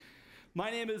My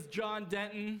name is John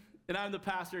Denton, and I'm the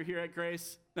pastor here at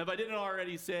Grace. And if I didn't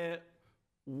already say it,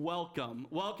 welcome.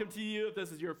 Welcome to you if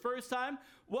this is your first time.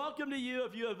 Welcome to you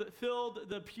if you have filled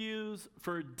the pews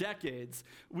for decades.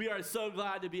 We are so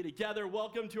glad to be together.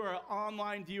 Welcome to our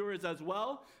online viewers as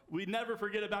well. We never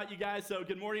forget about you guys, so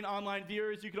good morning, online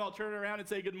viewers. You can all turn around and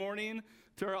say good morning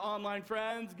to our online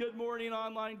friends. Good morning,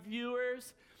 online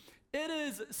viewers. It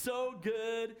is so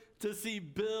good to see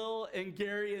Bill and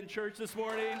Gary in church this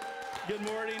morning. Good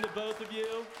morning to both of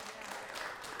you.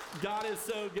 God is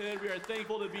so good. We are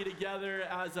thankful to be together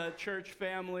as a church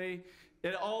family.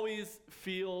 It always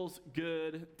feels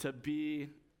good to be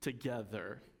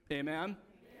together. Amen? Amen.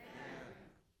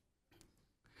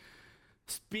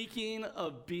 Speaking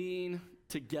of being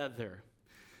together,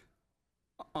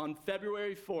 on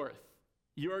February 4th,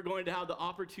 you are going to have the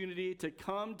opportunity to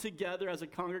come together as a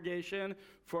congregation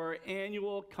for our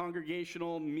annual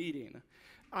congregational meeting.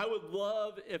 I would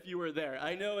love if you were there.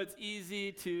 I know it's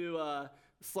easy to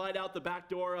slide out the back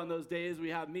door on those days we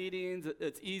have meetings.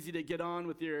 It's easy to get on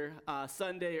with your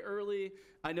Sunday early.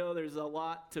 I know there's a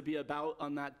lot to be about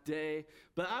on that day,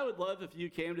 but I would love if you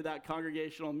came to that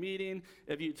congregational meeting,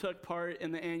 if you took part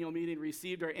in the annual meeting,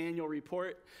 received our annual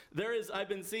report. I've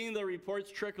been seeing the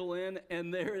reports trickle in,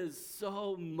 and there is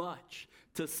so much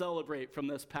to celebrate from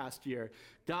this past year.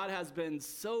 God has been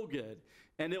so good.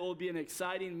 And it will be an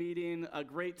exciting meeting, a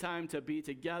great time to be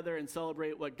together and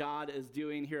celebrate what God is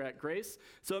doing here at Grace.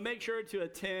 So make sure to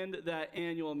attend that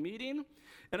annual meeting.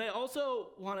 And I also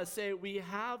want to say we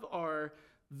have our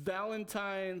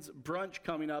Valentine's brunch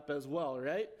coming up as well,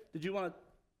 right? Did you want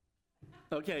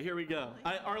to? Okay, here we go.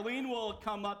 Arlene will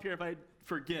come up here if I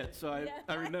forget, so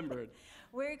I remembered.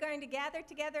 We're going to gather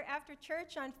together after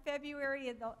church on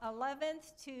February the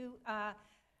 11th to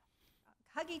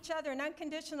hug each other in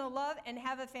unconditional love and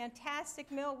have a fantastic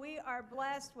meal. We are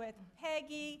blessed with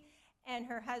Peggy and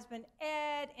her husband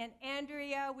Ed and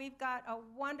Andrea. We've got a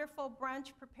wonderful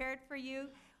brunch prepared for you.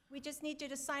 We just need you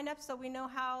to sign up so we know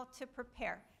how to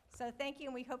prepare. So thank you,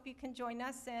 and we hope you can join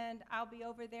us, and I'll be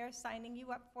over there signing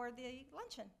you up for the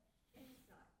luncheon.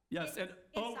 Yes, and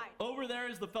over there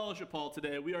is the fellowship hall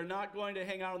today. We are not going to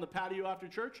hang out on the patio after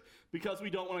church because we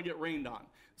don't want to get rained on.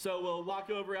 So we'll walk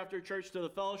over after church to the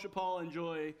fellowship hall,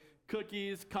 enjoy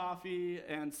cookies, coffee,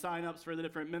 and sign-ups for the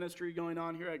different ministry going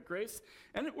on here at Grace.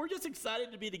 And we're just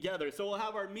excited to be together. So we'll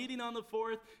have our meeting on the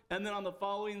 4th, and then on the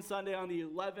following Sunday on the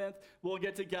 11th, we'll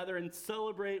get together and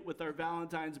celebrate with our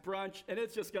Valentine's brunch, and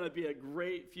it's just going to be a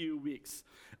great few weeks.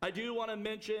 I do want to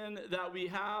mention that we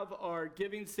have our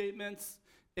giving statements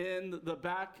in the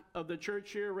back of the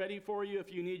church here ready for you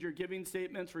if you need your giving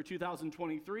statements for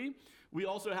 2023. We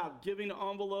also have giving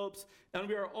envelopes, and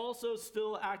we are also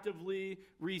still actively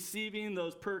receiving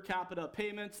those per capita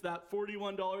payments. That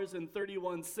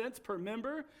 $41.31 per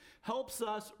member helps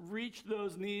us reach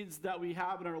those needs that we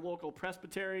have in our local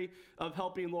presbytery of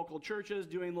helping local churches,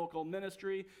 doing local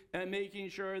ministry, and making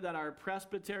sure that our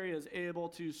presbytery is able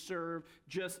to serve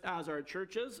just as our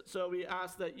churches. So we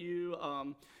ask that you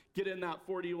get in that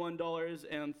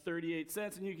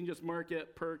 $41.38, and you can just mark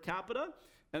it per capita,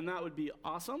 and that would be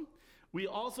awesome. We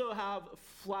also have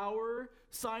flower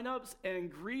signups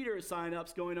and greeter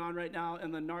signups going on right now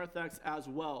in the narthex as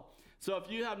well. So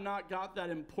if you have not got that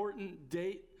important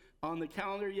date on the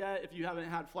calendar yet, if you haven't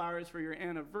had flowers for your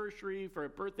anniversary, for a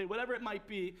birthday, whatever it might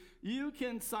be, you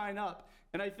can sign up.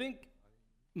 And I think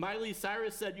Miley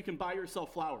Cyrus said you can buy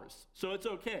yourself flowers, so it's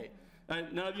okay.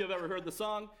 None of you have ever heard the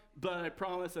song, but I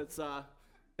promise it's a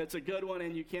good one,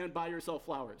 and you can buy yourself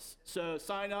flowers. So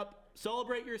sign up,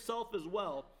 celebrate yourself as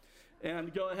well,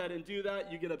 and go ahead and do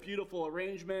that. You get a beautiful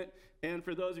arrangement, and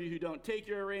for those of you who don't take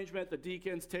your arrangement, the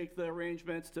deacons take the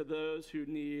arrangements to those who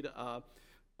need a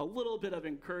little bit of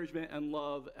encouragement and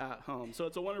love at home. So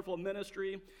it's a wonderful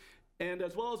ministry, and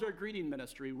as well as our greeting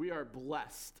ministry, we are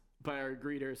blessed by our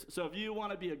greeters. So if you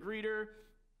want to be a greeter,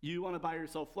 you want to buy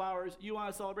yourself flowers, you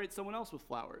want to celebrate someone else with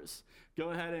flowers, go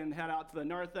ahead and head out to the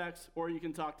narthex, or you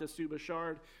can talk to Sue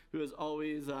Bouchard, who is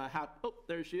always happy. Oh,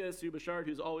 there she is, Sue Bouchard,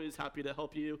 who's always happy to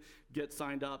help you get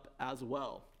signed up as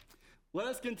well. Let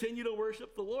us continue to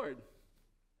worship the Lord.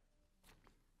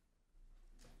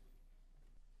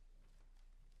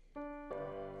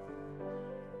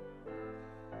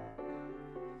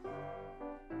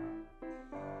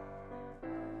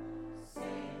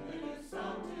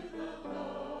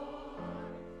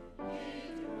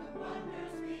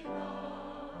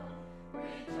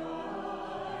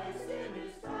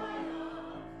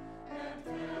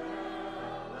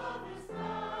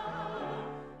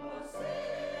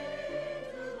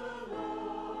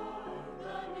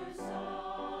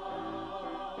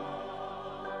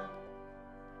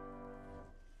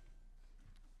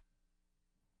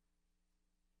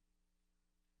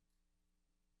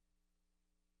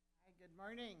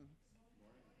 Morning.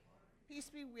 Peace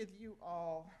be with you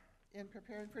all. In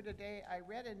preparing for today, I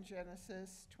read in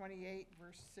Genesis 28,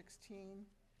 verse 16,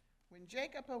 when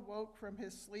Jacob awoke from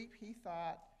his sleep, he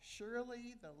thought,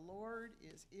 surely the Lord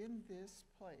is in this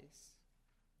place.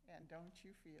 And don't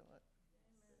you feel it?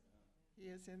 He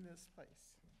is in this place.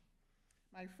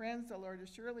 My friends, the Lord is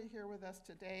surely here with us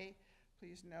today.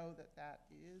 Please know that that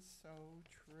is so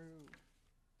true.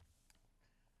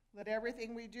 Let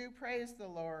everything we do praise the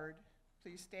Lord.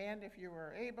 Please stand if you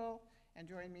are able and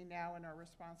join me now in our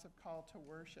responsive call to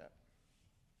worship.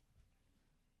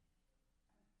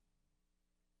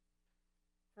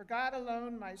 For God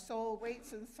alone my soul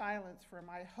waits in silence, for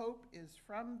my hope is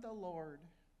from the Lord.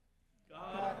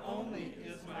 God only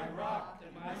is my rock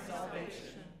and my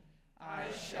salvation. I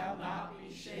shall not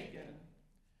be shaken.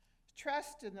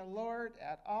 Trust in the Lord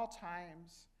at all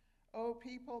times. O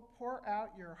people, pour out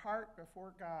your heart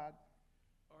before God.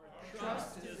 Our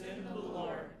trust is in the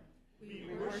Lord. We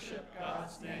worship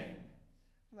God's name.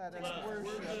 Let us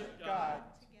worship God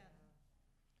together.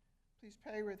 Please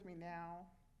pray with me now.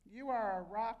 You are our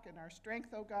rock and our strength,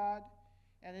 O God,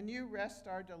 and in you rests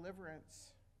our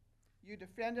deliverance. You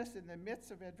defend us in the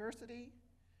midst of adversity.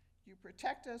 You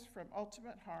protect us from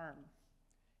ultimate harm.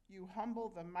 You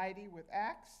humble the mighty with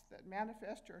acts that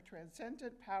manifest your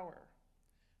transcendent power.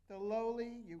 The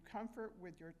lowly you comfort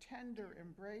with your tender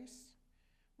embrace.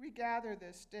 We gather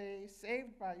this day,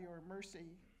 saved by your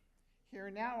mercy. Hear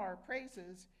now our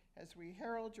praises as we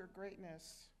herald your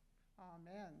greatness.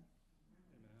 Amen. Amen.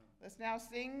 Let's now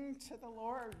sing to the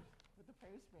Lord with the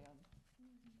praise band.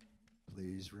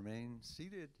 Please remain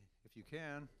seated if you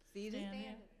can. Seated?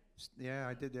 Yeah,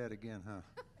 I did that again, huh?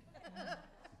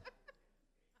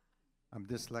 I'm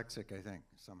dyslexic, I think,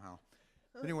 somehow.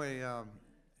 Anyway,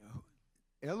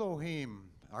 Elohim,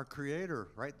 our creator,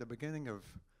 right at the beginning of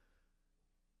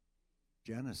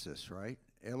Genesis, right?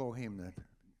 Elohim, the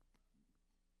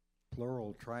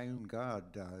plural triune God,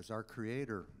 is our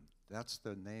creator. That's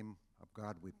the name of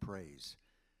God we praise.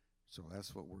 So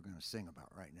that's what we're going to sing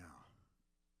about right now.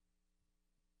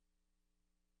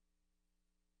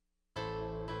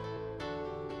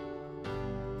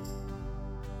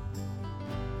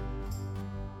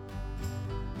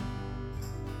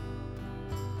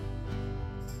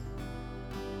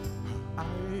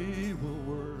 I will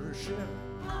worship.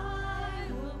 I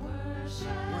will worship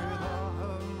With all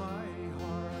of my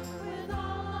heart. with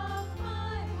all of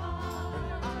my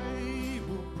heart. I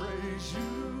will praise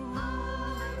you. I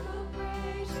will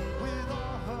praise you With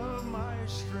all of my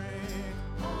strength.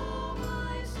 all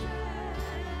my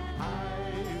strength. I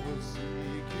will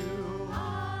seek you.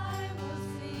 I will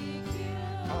seek you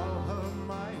All of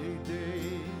my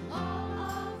days. all of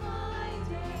my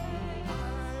days. I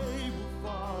will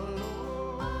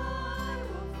follow. I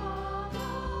will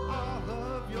follow All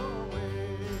of your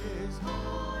ways.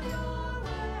 all your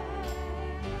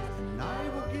ways. And I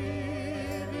will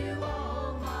give you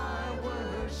all my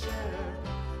worship.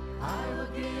 I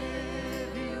will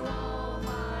give you all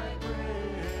my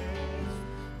praise.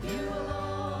 You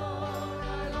alone I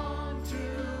long to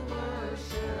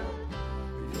worship.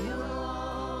 You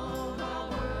alone are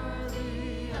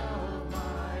worthy of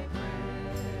my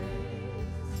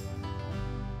praise.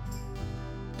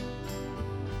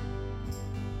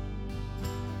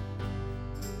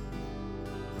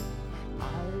 I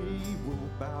will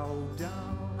bow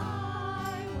down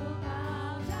I will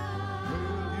bow down.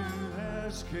 where you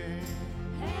as king.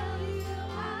 Hail you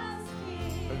as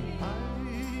And King. I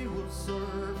will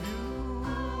serve you, I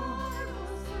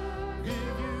will serve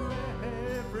give you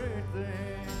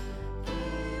everything.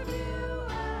 give you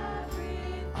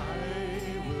everything. I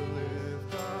will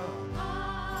lift up I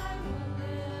will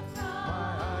lift up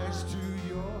my eyes to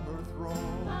your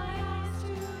throne. my eyes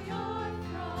to your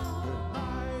throne. I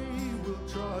will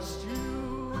trust you.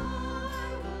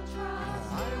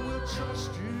 I will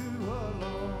trust you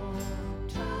alone.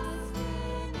 trust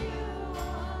in you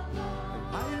alone.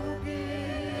 I will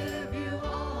give you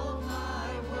all my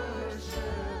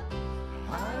worship.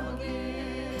 I will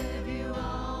give you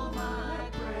all my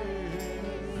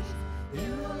praise.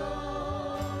 You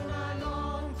alone I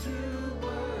long to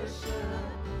worship.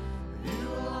 You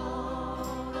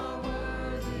alone are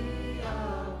worthy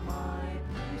of my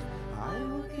praise. I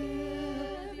will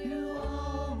give you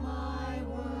all my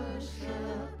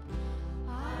worship.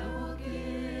 I will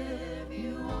give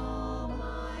you all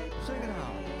my praise. Sing it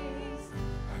out.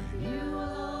 You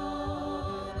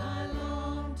alone I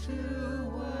long to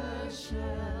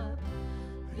worship.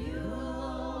 You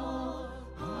alone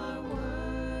are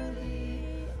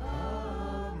worthy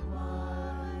of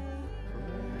my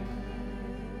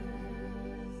praise.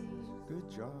 Good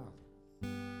job.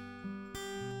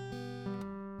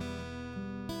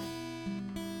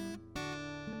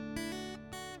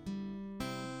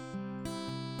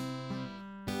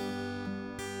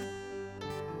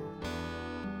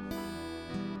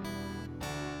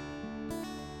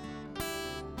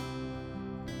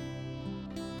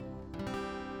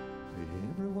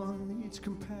 needs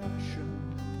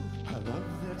compassion, a love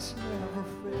that's never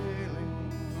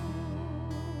failing.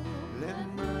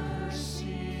 Let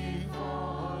mercy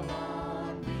fall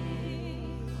on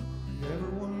me.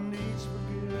 Everyone needs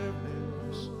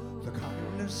forgiveness, the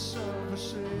kindness of a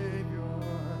Savior,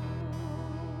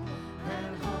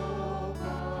 and hope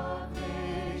of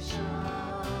nations.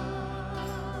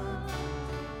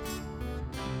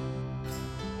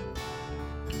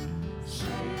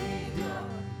 Savior,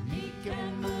 He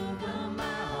can move the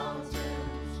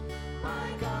mountains.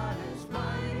 My God is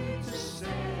mighty to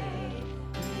save.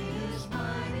 He is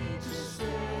mighty to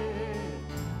save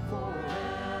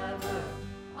forever.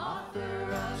 Author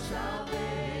of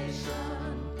salvation.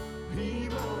 He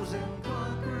rose and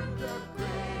conquered the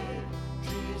grave.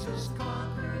 Jesus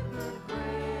conquered the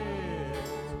grave.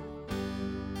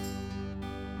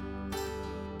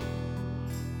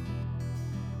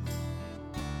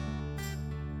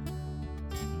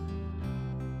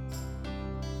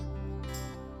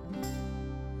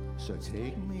 So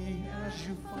take me as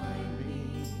you find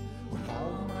me, with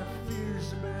all my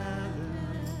fears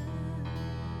abandoned,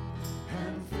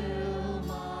 and fill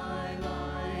my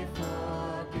life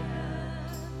again.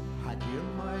 I give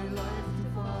my life to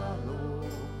follow,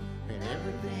 and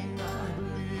everything I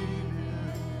believe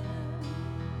in,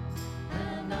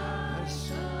 and I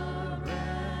surrender.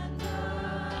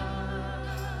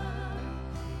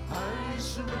 I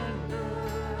surrender.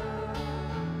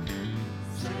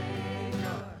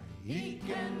 Savior, He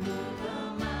can move the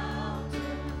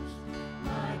mountains.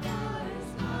 My God is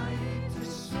mighty to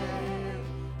save.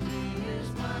 He is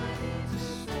mighty to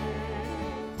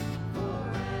save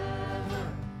forever.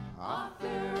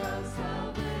 Author of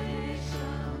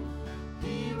salvation.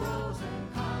 He rose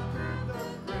and conquered the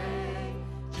grave.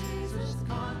 Jesus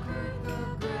conquered the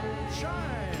grave.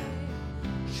 Shine,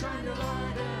 shine your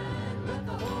light and let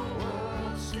the whole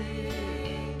world see.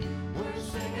 We're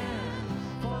singing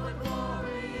for the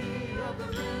glory of the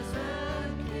risen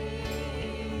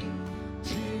King.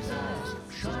 Jesus,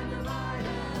 shine your light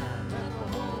and let the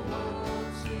whole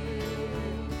world see.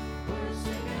 We're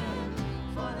singing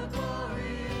for the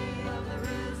glory of the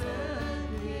risen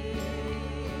King.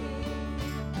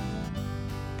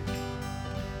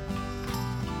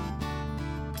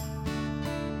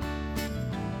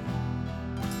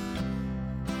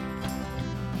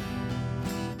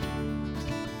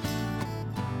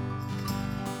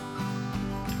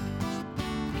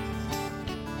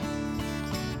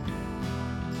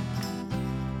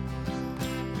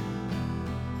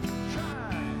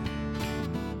 Shine,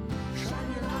 shine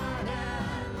your light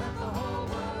and let the whole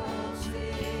world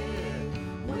see.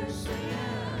 We're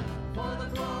singing for the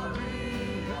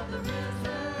glory of the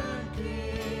risen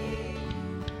King.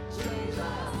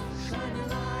 Jesus, shine your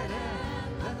light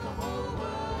and let the whole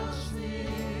world see.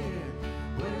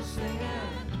 We're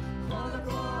singing for the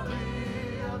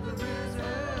glory of the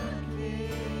risen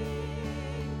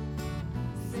King.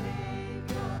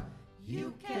 Savior, you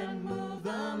can move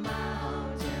the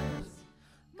mountains.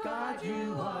 God,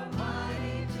 you are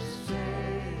mighty to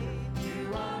save.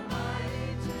 You are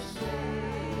mighty to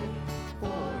save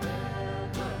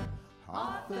forever.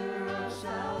 Author of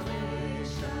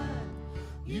salvation.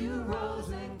 You rose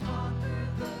and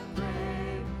conquered the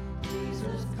grave.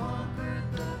 Jesus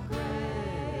conquered the grave.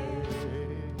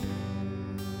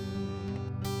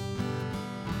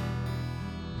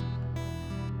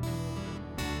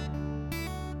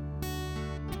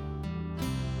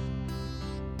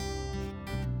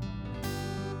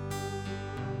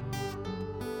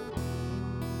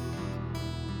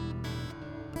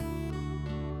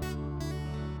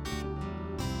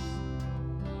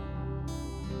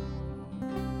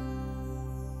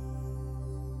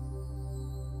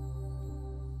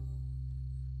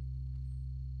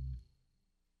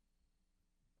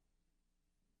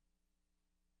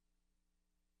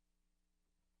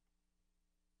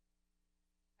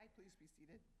 Hi, please be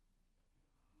seated.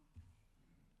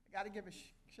 I got to give a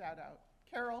shout out.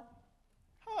 Carol,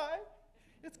 hi.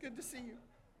 It's good to see you.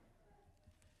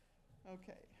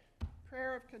 Okay.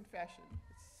 Prayer of confession.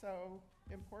 It's so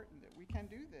important that we can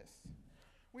do this.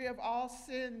 We have all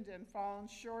sinned and fallen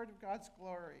short of God's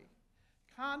glory.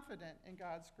 Confident in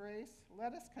God's grace,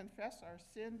 let us confess our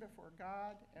sin before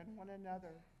God and one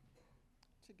another.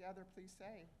 Together, please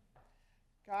say,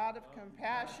 God of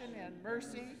compassion and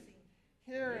mercy,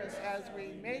 hear us as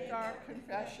we make our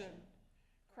confession.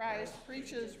 Christ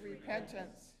preaches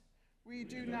repentance. We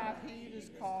do not heed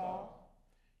his call.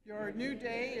 Your new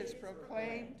day is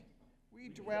proclaimed. We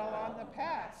dwell on the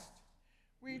past.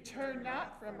 We turn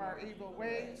not from our evil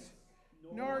ways,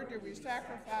 nor do we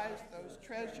sacrifice those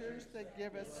treasures that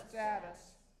give us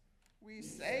status. We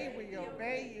say we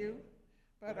obey you,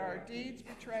 but our deeds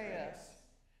betray us.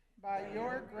 By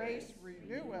your grace,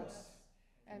 renew us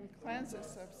and cleanse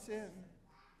us of sin.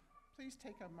 Please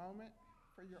take a moment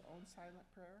for your own silent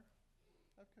prayer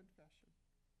of confession.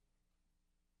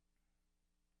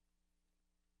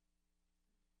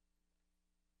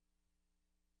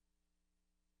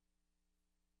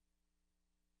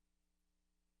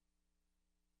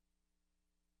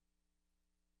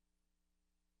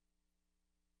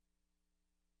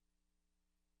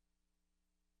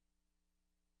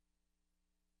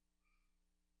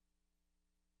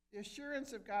 The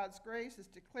assurance of God's grace is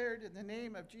declared in the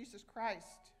name of Jesus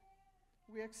Christ.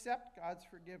 We accept God's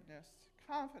forgiveness,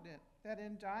 confident that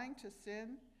in dying to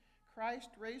sin, Christ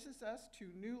raises us to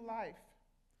new life.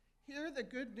 Hear the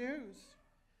good news.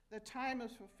 The time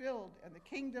is fulfilled and the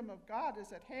kingdom of God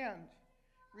is at hand.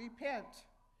 Repent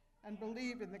and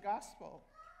believe in the gospel.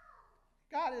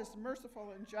 God is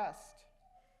merciful and just,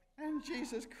 and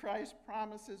Jesus Christ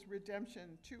promises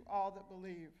redemption to all that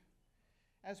believe.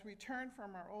 As we turn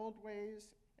from our old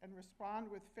ways and respond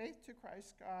with faith to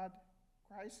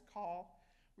Christ's call,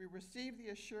 we receive the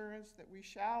assurance that we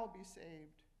shall be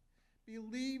saved.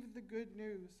 Believe the good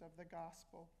news of the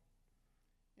gospel.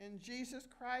 In Jesus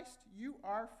Christ, you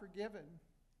are forgiven.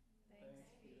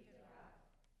 Thanks be to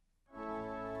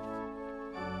God.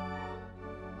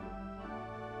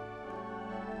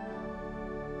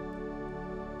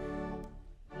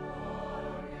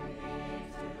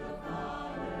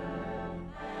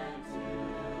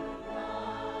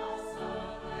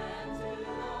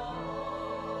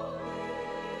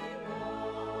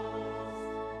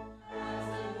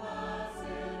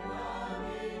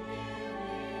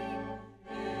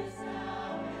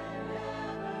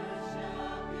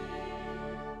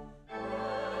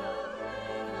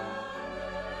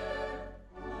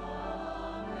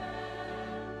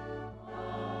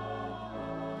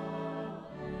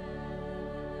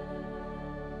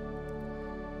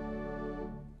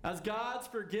 As God's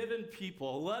forgiven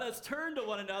people, let us turn to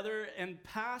one another and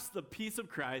pass the peace of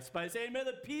Christ by saying, may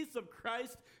the peace of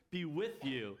Christ be with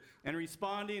you, and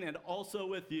responding, and also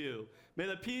with you. May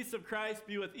the peace of Christ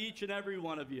be with each and every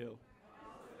one of you.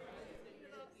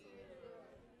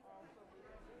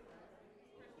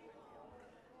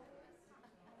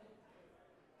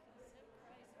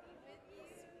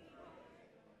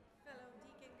 Fellow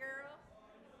deacon girl.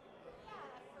 Yeah,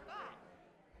 I forgot.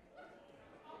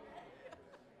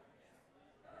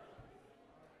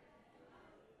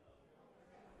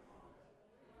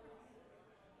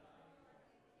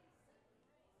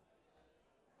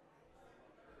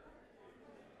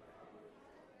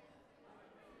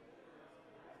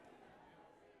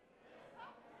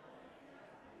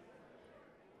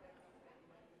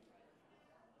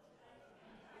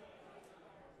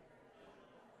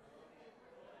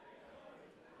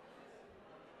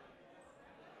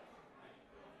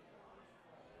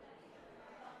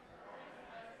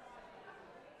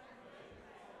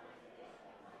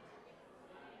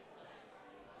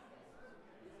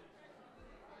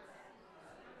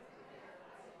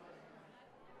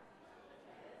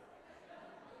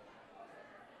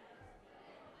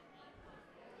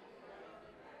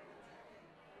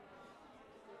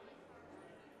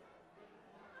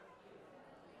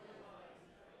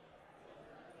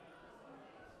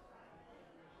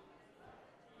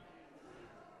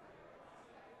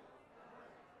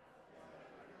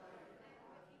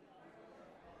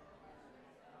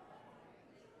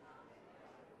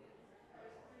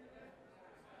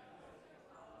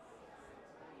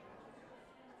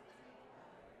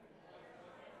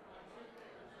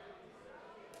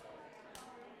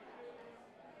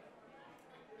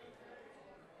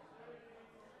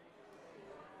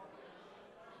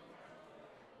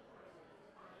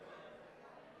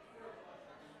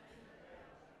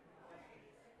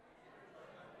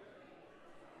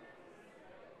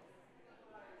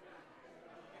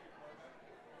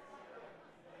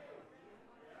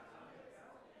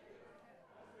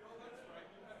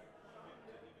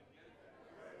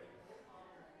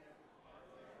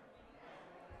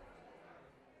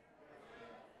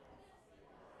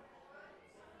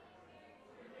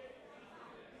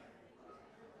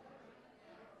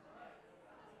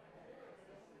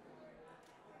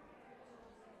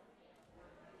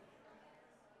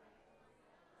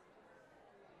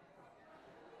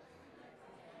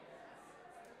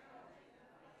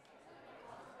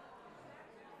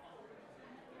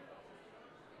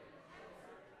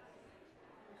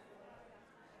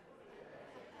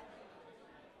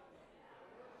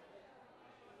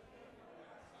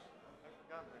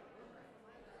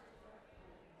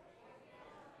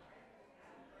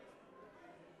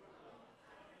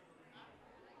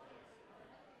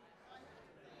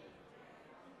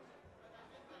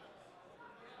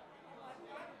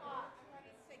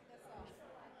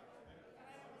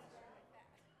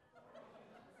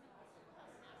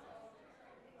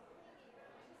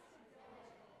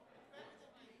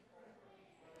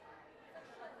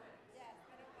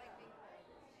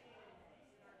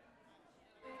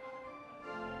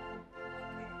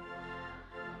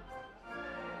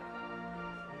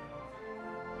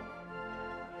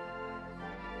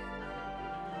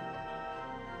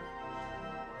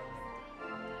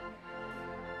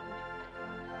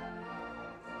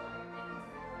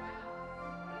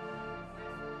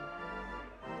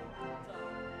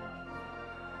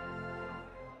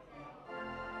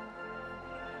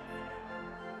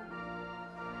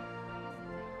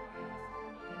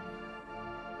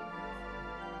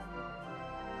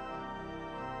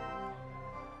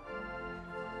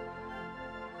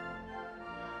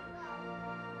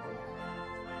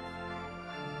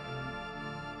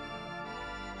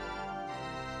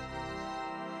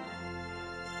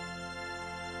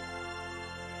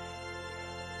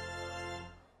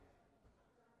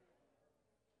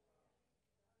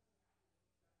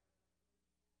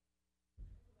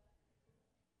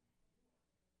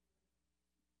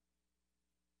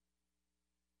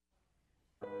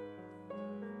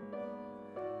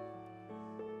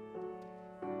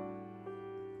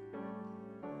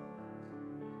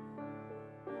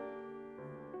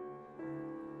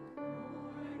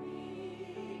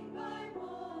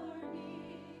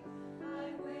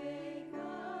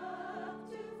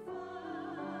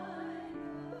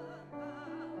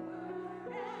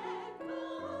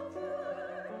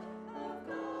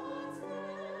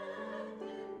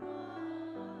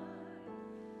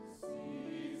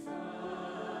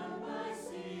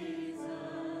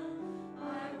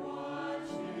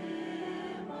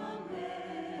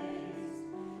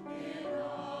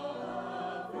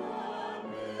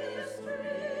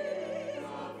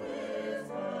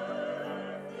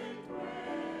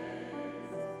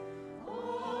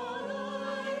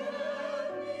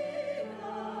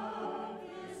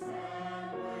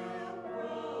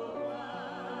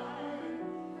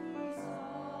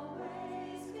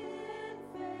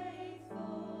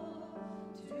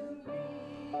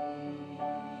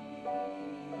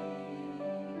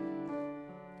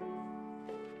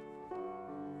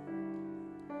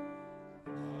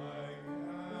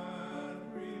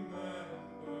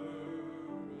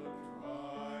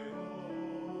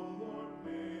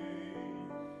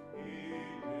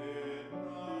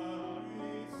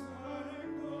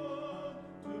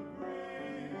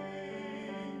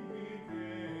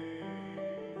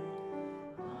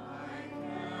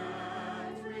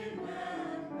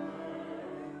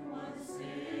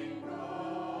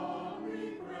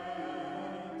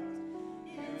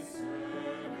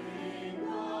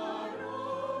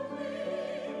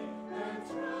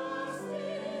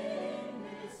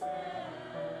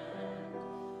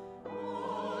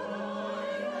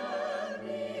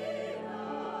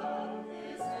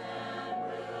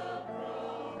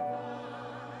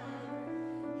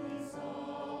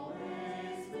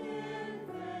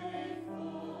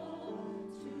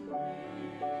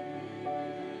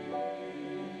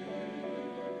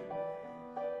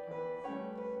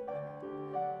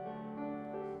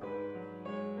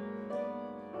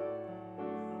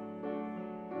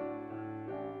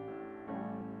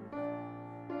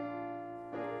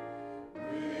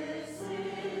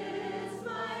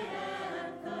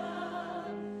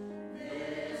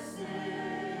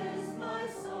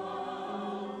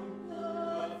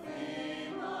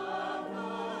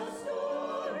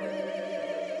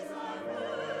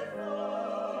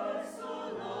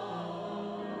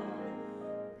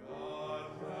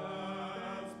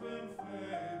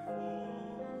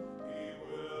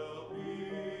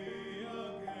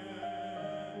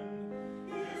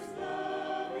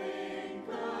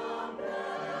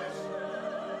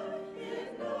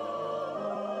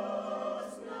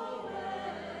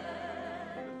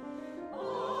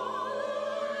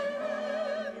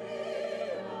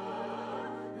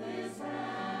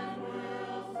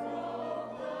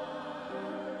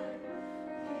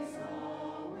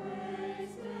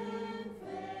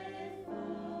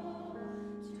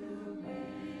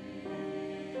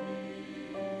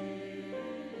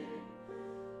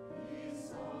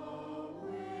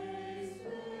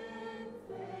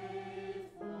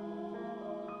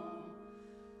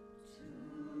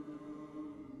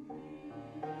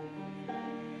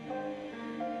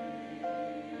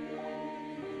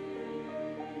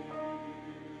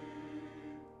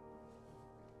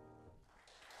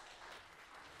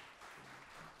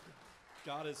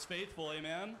 God is faithful,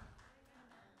 amen.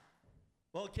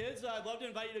 Well, kids, I'd love to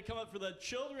invite you to come up for the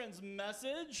children's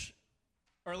message.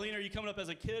 Arlene, are you coming up as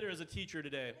a kid or as a teacher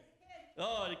today? As a kid.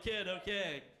 Oh, a kid,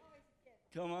 okay.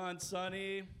 Come on,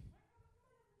 Sonny.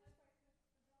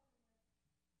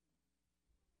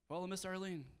 Follow Miss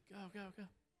Arlene. Go, go, go.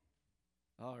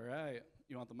 All right.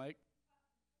 You want the mic?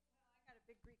 Well, I got a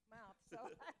big Greek mouth, so.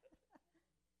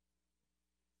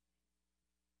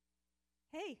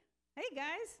 Hey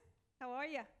guys, how are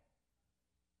you?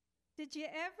 Did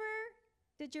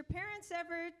your parents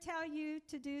ever tell you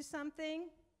to do something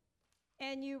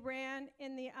and you ran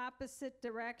in the opposite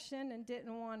direction and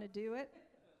didn't want to do it?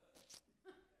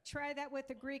 Try that with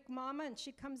a Greek mama and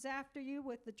she comes after you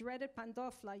with the dreaded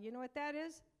pandofla. You know what that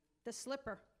is? The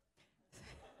slipper.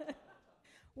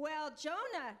 Well,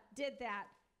 Jonah did that.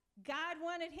 God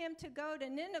wanted him to go to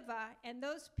Nineveh, and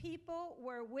those people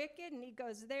were wicked, and he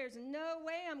goes, there's no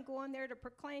way I'm going there to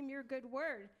proclaim your good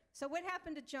word. So what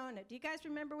happened to Jonah? Do you guys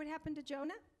remember what happened to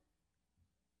Jonah?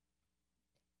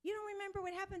 You don't remember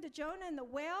what happened to Jonah and the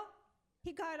whale?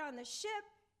 He got on the ship,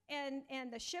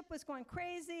 and the ship was going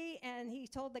crazy, and he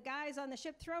told the guys on the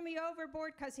ship, throw me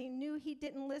overboard, because he knew he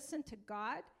didn't listen to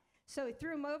God. So he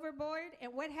threw him overboard,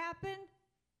 and what happened?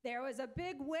 There was a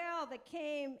big whale that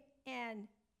came and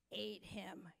ate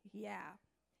him, yeah.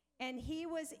 And he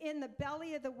was in the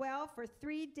belly of the whale for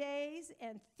 3 days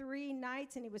and 3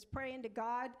 nights, and he was praying to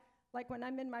God. Like when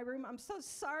I'm in my room, I'm so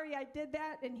sorry I did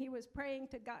that, and he was praying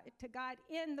to God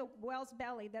in the whale's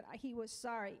belly that he was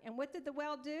sorry. And what did the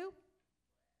whale do?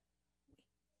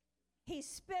 He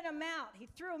spit him out. He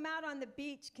threw him out on the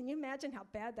beach. Can you imagine how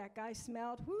bad that guy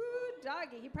smelled? Whoo,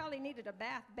 doggy. He probably needed a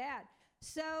bath bad.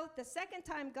 So the second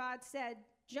time God said,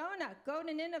 Jonah, go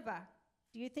to Nineveh.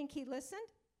 Do you think he listened?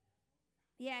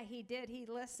 Yeah, he did. He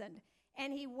listened.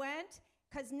 And he went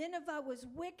because Nineveh was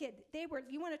wicked.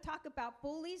 You want to talk about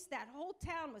bullies? That whole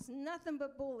town was nothing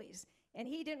but bullies. And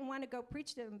he didn't want to go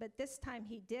preach to them, but this time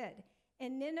he did.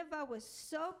 And Nineveh was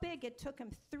so big, it took him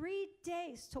 3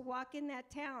 days to walk in that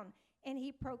town. And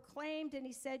he proclaimed and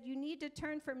he said, you need to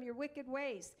turn from your wicked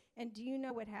ways. And do you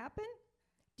know what happened?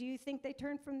 Do you think they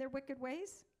turned from their wicked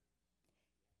ways?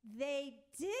 They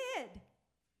did.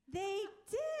 They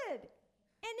did. And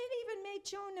it even made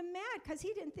Jonah mad because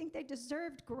he didn't think they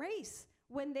deserved grace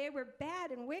when they were bad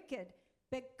and wicked.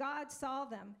 But God saw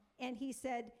them and he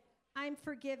said, I'm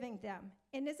forgiving them.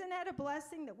 And isn't that a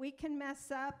blessing that we can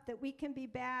mess up, that we can be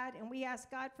bad, and we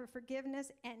ask God for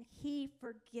forgiveness, and he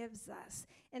forgives us.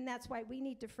 And that's why we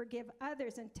need to forgive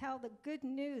others and tell the good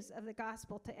news of the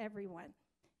gospel to everyone.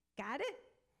 Got it?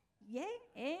 Yay?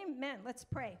 Amen. Let's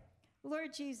pray.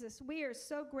 Lord Jesus, we are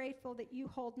so grateful that you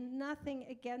hold nothing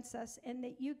against us and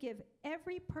that you give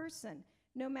every person,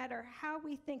 no matter how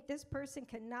we think this person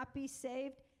cannot be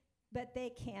saved, but they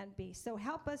can be. So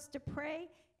help us to pray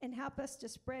and help us to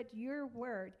spread your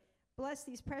word. Bless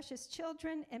these precious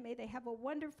children, and may they have a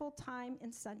wonderful time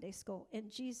in Sunday school.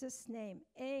 In Jesus' name,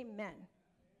 amen.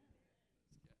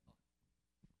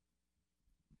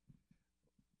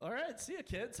 All right, see you,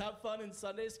 kids. Have fun in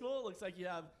Sunday school. It looks like you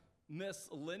have Miss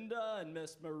Linda and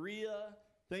Miss Maria.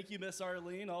 Thank you, Miss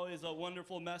Arlene. Always a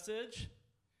wonderful message.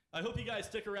 I hope you guys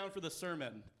stick around for the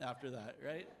sermon after that,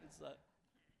 right?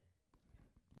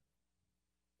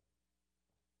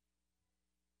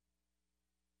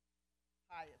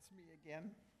 Hi, it's me again.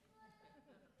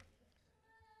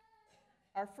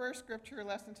 Our first scripture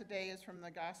lesson today is from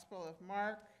the Gospel of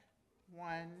Mark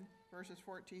 1, verses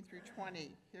 14 through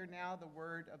 20. Hear now the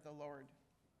word of the Lord.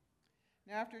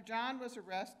 Now after John was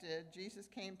arrested, Jesus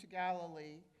came to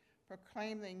Galilee,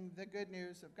 proclaiming the good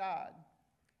news of God,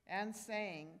 and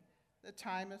saying, the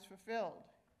time is fulfilled,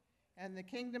 and the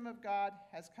kingdom of God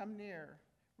has come near.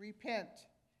 Repent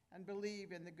and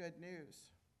believe in the good news.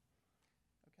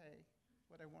 Okay,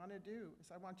 what I want to do is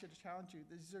I want you to challenge you.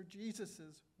 These are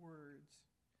Jesus' words.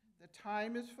 The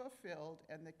time is fulfilled,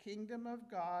 and the kingdom of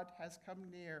God has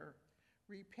come near.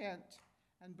 Repent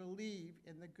and believe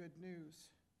in the good news.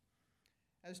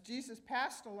 As Jesus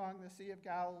passed along the Sea of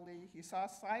Galilee, he saw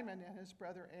Simon and his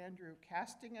brother Andrew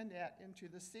casting a net into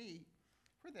the sea,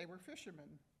 for they were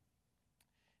fishermen.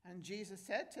 And Jesus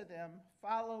said to them,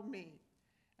 follow me,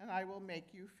 and I will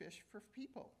make you fish for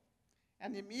people.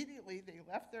 And immediately they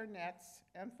left their nets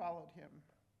and followed him.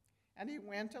 And he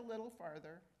went a little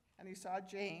farther, and he saw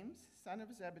James, son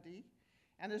of Zebedee,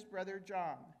 and his brother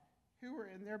John, who were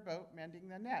in their boat mending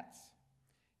the nets.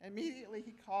 Immediately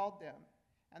he called them,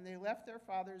 and they left their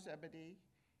father Zebedee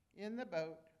in the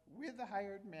boat with the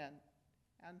hired men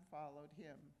and followed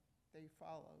him. They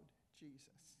followed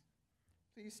Jesus.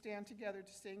 Please stand together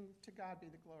to sing "To God Be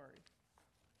the Glory."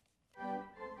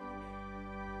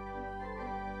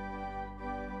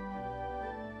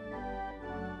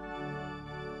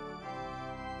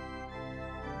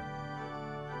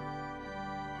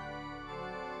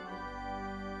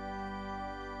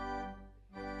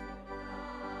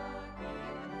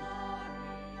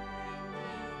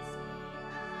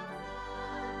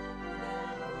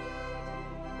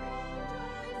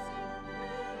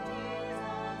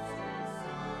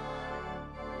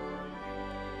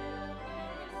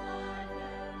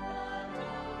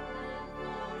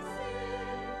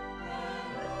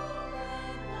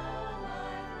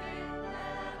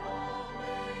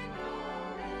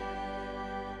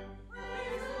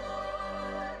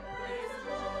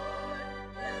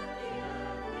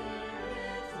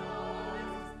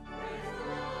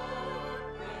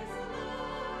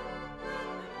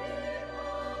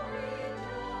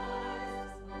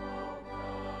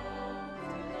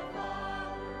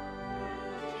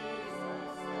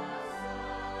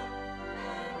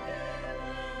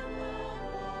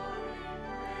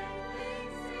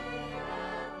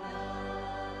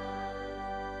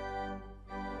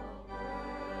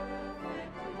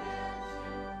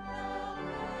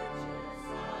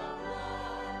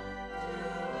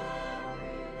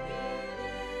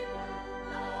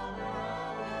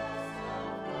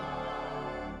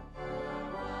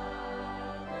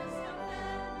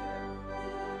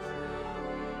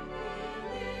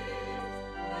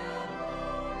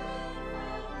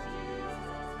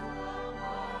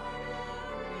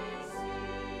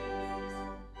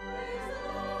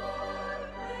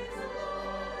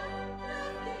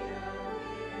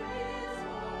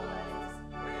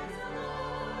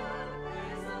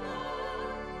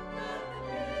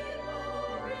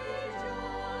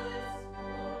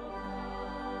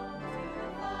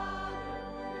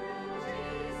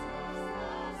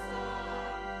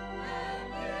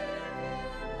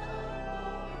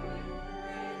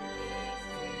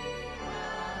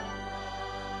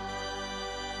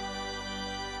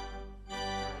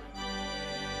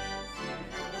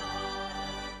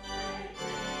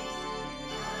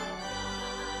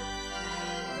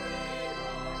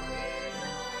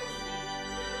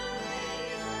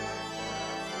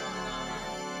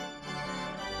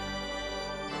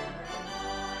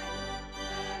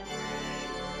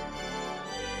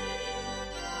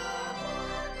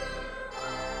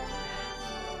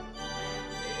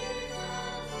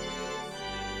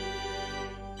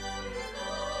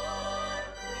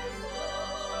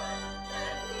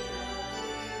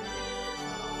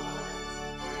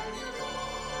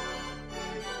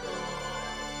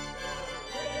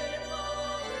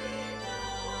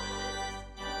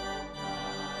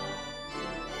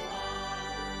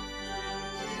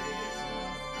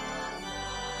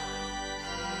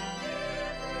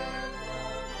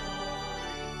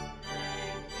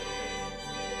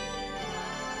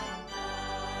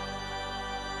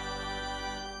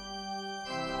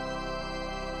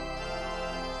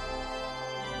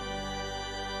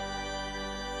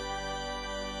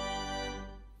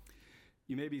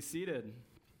 You may be seated.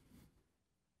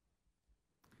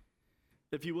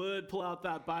 If you would, pull out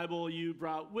that Bible you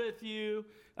brought with you.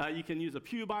 You can use a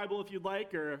Pew Bible if you'd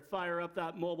like, or fire up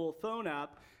that mobile phone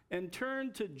app and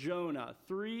turn to Jonah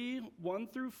 3, 1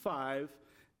 through 5,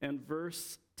 and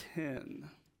verse 10.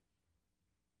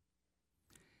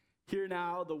 Hear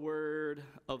now the word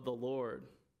of the Lord.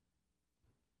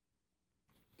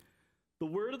 The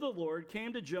word of the Lord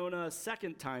came to Jonah a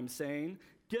second time, saying,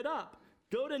 "Get up,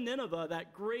 go to Nineveh,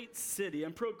 that great city,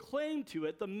 and proclaim to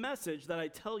it the message that I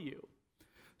tell you."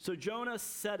 So Jonah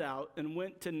set out and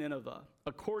went to Nineveh,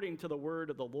 according to the word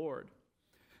of the Lord.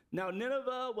 Now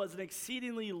Nineveh was an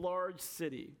exceedingly large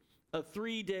city, a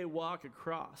 3-day walk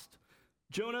across.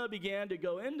 Jonah began to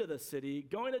go into the city,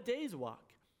 going a day's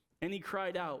walk, and he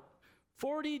cried out,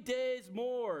 40 days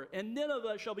more, and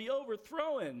Nineveh shall be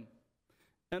overthrown.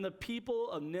 And the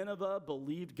people of Nineveh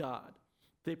believed God.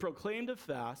 They proclaimed a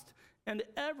fast, and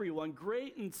everyone,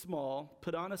 great and small,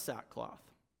 put on a sackcloth.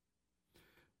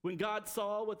 When God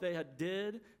saw what they had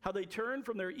did, how they turned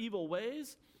from their evil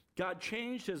ways, God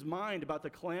changed his mind about the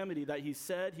calamity that he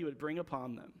said he would bring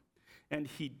upon them. And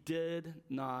he did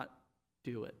not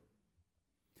do it.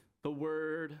 The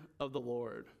word of the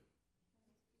Lord.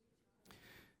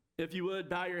 If you would,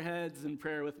 bow your heads in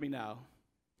prayer with me now.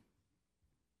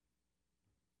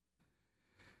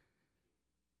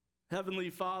 Heavenly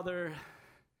Father,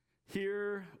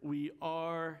 here we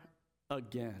are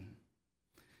again.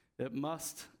 It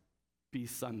must be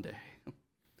Sunday.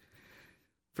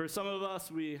 For some of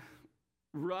us, we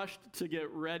rushed to get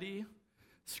ready,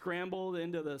 scrambled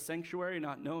into the sanctuary,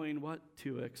 not knowing what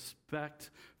to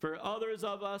expect. For others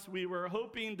of us, we were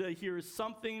hoping to hear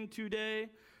something today.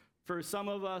 For some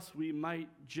of us, we might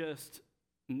just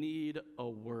need a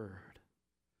word.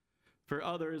 For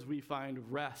others, we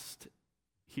find rest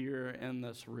here in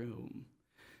this room.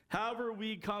 However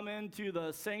we come into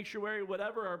the sanctuary,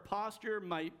 whatever our posture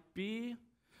might be,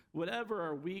 whatever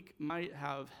our week might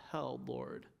have held,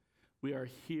 Lord, we are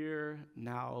here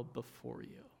now before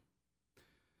you.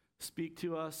 Speak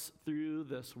to us through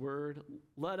this word.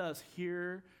 Let us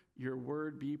hear your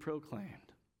word be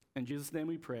proclaimed. In Jesus' name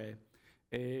we pray,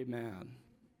 amen.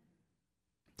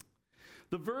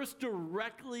 The verse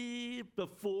directly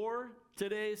before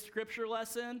today's scripture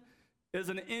lesson is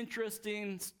an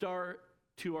interesting start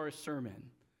to our sermon.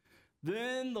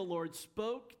 Then the Lord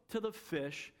spoke to the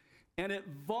fish, and it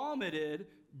vomited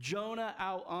Jonah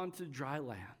out onto dry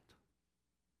land.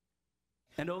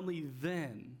 And only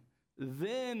then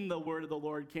the word of the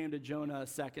Lord came to Jonah a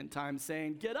second time,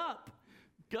 saying, "Get up,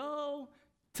 go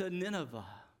to Nineveh."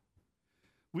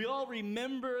 We all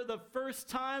remember the first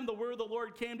time the word of the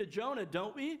Lord came to Jonah,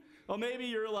 don't we? Well, maybe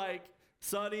you're like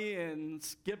Sonny and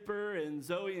Skipper and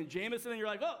Zoe and Jameson, and you're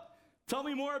like, "Oh, tell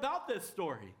me more about this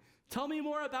story. Tell me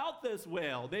more about this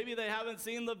whale." Maybe they haven't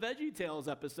seen the VeggieTales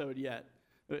episode yet.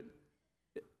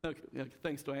 Okay,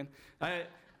 thanks, Dwayne.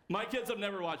 My kids have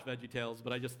never watched VeggieTales,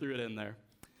 but I just threw it in there.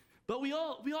 But we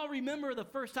all remember the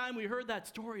first time we heard that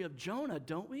story of Jonah,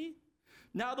 don't we?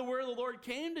 Now the word of the Lord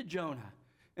came to Jonah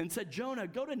and said, "Jonah,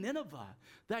 go to Nineveh,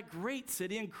 that great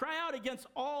city, and cry out against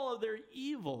all of their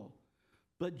evil."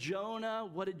 But Jonah,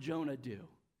 what did Jonah do?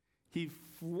 He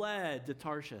fled to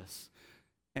Tarshish,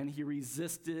 and he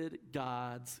resisted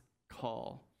God's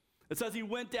call. It says he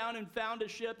went down and found a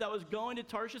ship that was going to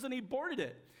Tarshish, and he boarded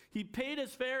it. He paid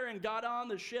his fare and got on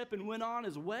the ship and went on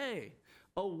his way,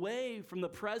 away from the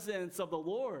presence of the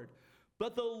Lord.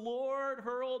 But the Lord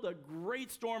hurled a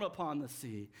great storm upon the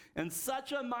sea, and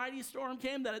such a mighty storm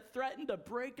came that it threatened to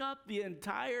break up the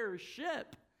entire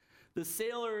ship. The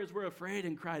sailors were afraid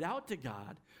and cried out to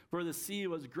God, for the sea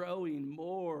was growing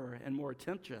more and more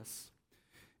tempestuous.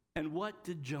 And what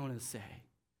did Jonah say?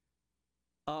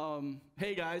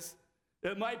 Hey guys,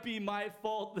 it might be my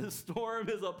fault this storm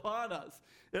is upon us.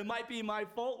 It might be my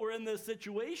fault we're in this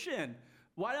situation.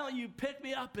 Why don't you pick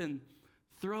me up and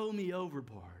throw me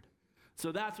overboard?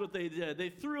 So that's what they did. They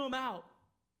threw him out.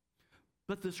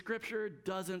 But the scripture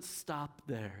doesn't stop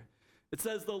there. It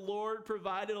says the Lord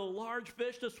provided a large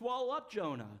fish to swallow up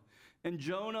Jonah. And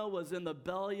Jonah was in the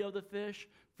belly of the fish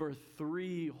for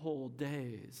 3 whole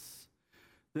days.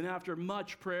 Then after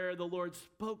much prayer, the Lord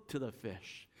spoke to the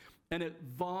fish, and it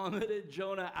vomited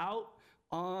Jonah out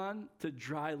onto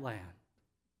dry land.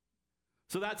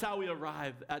 So that's how we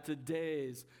arrive at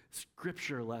today's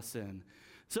scripture lesson.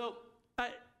 So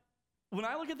when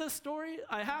I look at this story,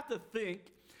 I have to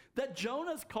think that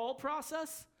Jonah's call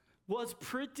process was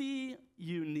pretty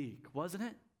unique, wasn't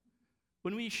it?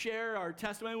 When we share our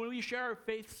testimony, when we share our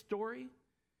faith story,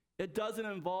 it doesn't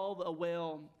involve a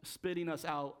whale spitting us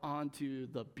out onto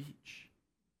the beach.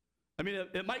 I mean,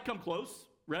 it might come close,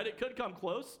 right? It could come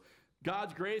close.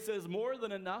 God's grace is more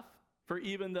than enough for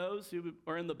even those who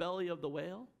are in the belly of the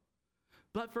whale.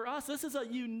 But for us, this is a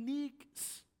unique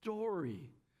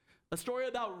story, a story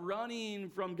about running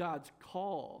from God's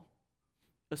call,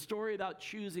 a story about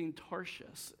choosing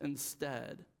Tarshish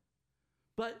instead.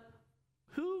 But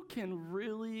who can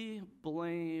really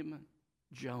blame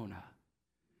Jonah?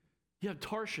 You have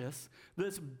Tarshish,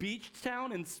 this beach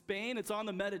town in Spain. It's on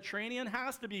the Mediterranean.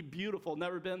 Has to be beautiful.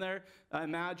 Never been there. I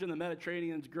imagine the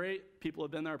Mediterranean's great. People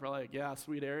have been there, probably like, yeah,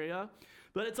 sweet area.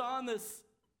 But it's on this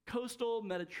coastal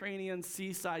Mediterranean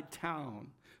seaside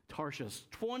town, Tarshish,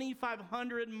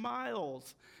 2,500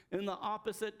 miles in the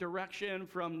opposite direction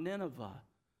from Nineveh.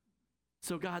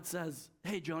 So God says,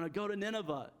 hey, Jonah, go to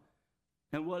Nineveh.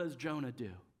 And what does Jonah do?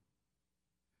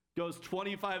 Goes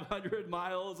 2,500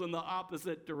 miles in the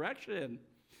opposite direction.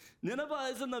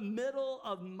 Nineveh is in the middle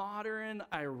of modern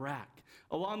Iraq,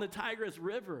 along the Tigris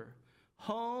River,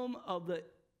 home of the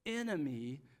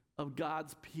enemy of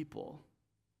God's people.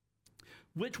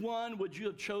 Which one would you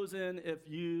have chosen if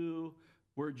you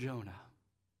were Jonah?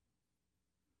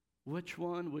 Which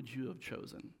one would you have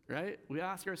chosen, right? We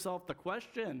ask ourselves the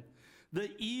question, the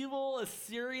evil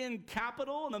Assyrian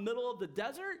capital in the middle of the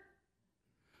desert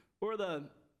or the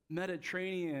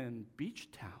Mediterranean beach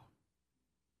town?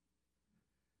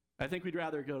 I think we'd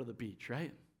rather go to the beach,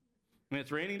 right? I mean,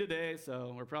 it's raining today,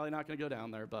 so we're probably not going to go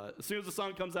down there, but as soon as the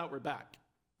sun comes out, we're back.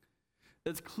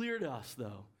 It's clear to us,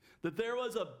 though, that there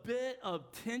was a bit of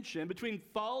tension between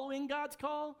following God's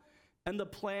call and the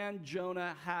plan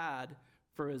Jonah had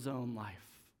for his own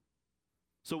life.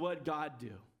 So what did God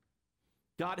do?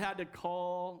 God had to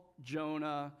call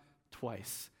Jonah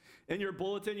twice. In your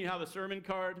bulletin, you have a sermon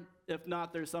card. If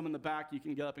not, there's some in the back. You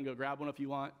can get up and go grab one if you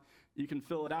want. You can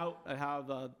fill it out. I have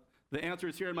the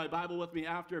answers here in my Bible with me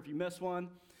after if you miss one.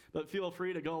 But feel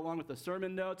free to go along with the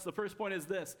sermon notes. The first point is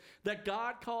this, that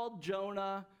God called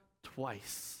Jonah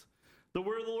twice. The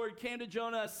word of the Lord came to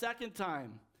Jonah a second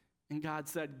time, and God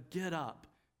said, get up,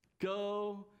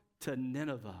 go to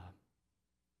Nineveh.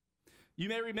 You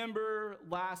may remember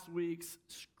last week's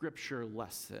scripture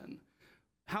lesson.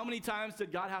 How many times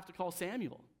did God have to call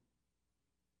Samuel?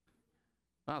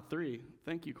 Wow, 3.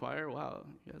 Thank you, choir. Wow,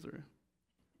 you guys are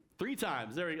 3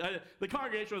 times. There we go. The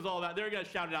congregation was all about, they were going to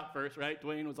shout it out first, right?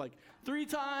 Dwayne was like, 3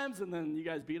 times, and then you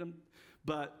guys beat him.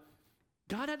 But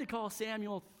God had to call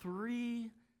Samuel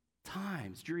 3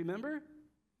 times. Do you remember?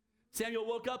 Samuel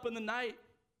woke up in the night,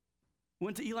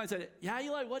 went to Eli and said, yeah,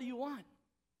 Eli, what do you want?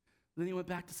 Then he went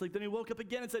back to sleep. Then he woke up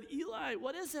again and said, Eli,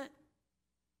 what is it?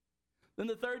 Then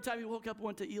the third time he woke up and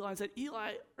went to Eli and said,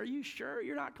 Eli, are you sure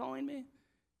you're not calling me?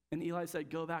 And Eli said,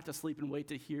 go back to sleep and wait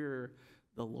to hear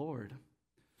the Lord.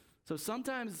 So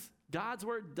sometimes God's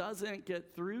word doesn't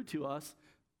get through to us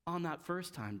on that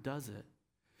first time, does it?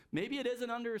 Maybe it isn't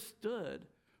understood.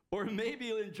 Or maybe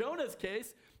in Jonah's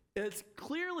case, it's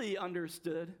clearly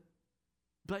understood,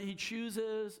 but he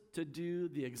chooses to do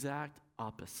the exact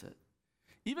opposite.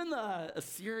 Even the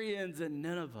Assyrians in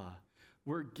Nineveh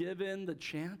were given the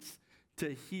chance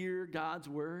to hear God's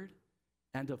word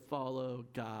and to follow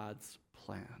God's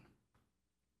plan.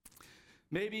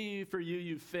 Maybe for you,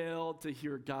 you failed to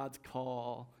hear God's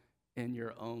call in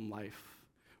your own life.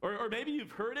 Or maybe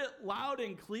you've heard it loud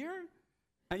and clear,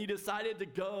 and you decided to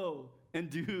go and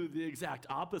do the exact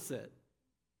opposite.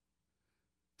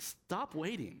 Stop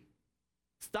waiting.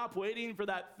 Stop waiting for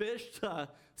that fish to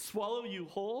swallow you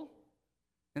whole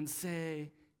and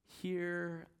say,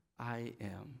 here I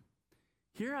am.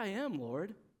 Here I am,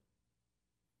 Lord.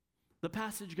 The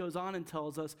passage goes on and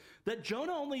tells us that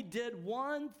Jonah only did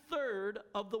 1/3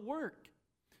 of the work.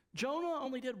 Jonah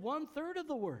only did 1/3 of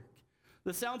the work.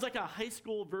 This sounds like a high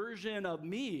school version of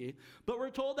me, but we're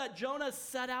told that Jonah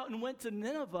set out and went to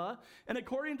Nineveh, and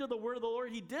according to the word of the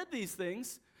Lord, he did these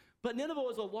things, but Nineveh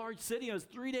was a large city, and it was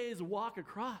 3 days walk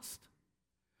across.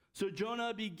 So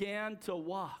Jonah began to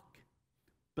walk,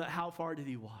 but how far did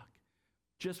he walk?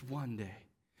 Just one day.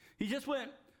 He just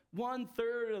went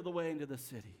 1/3 of the way into the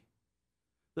city.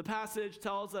 The passage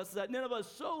tells us that Nineveh is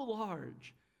so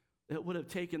large, it would have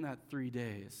taken that 3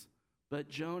 days. But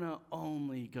Jonah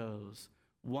only goes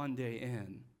 1 day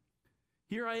in.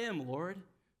 Here I am, Lord,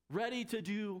 ready to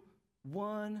do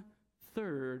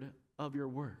 1/3 of your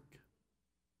work.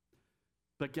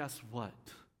 But guess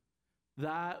what?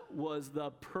 That was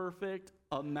the perfect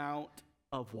amount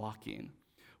of walking.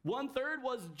 1/3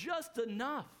 was just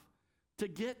enough to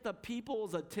get the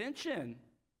people's attention.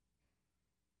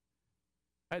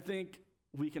 I think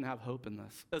we can have hope in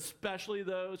this, especially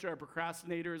those who are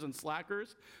procrastinators and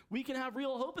slackers. We can have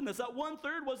real hope in this. That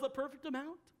 1/3 was the perfect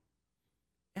amount,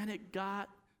 and it got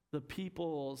the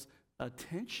people's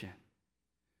attention.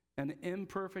 an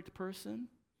imperfect person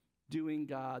doing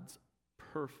God's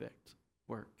perfect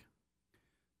work.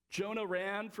 Jonah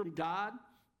ran from God.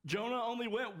 Jonah only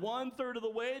went 1/3 of the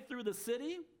way through the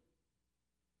city,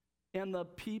 and the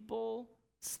people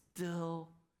still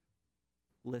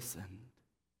listened.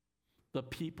 The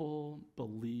people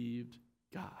believed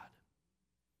God.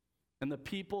 And the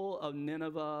people of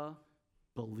Nineveh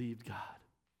believed God.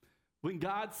 When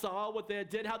God saw what they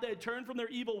did, how they had turned from their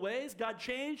evil ways, God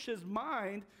changed his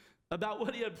mind about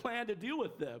what he had planned to do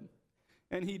with them.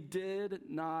 And he did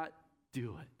not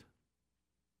do it.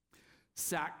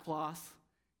 Sackcloth,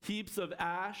 heaps of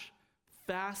ash,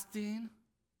 fasting.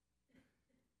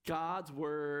 God's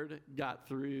word got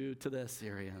through to the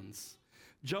Assyrians.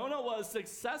 Jonah was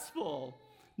successful.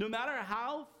 No matter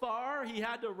how far he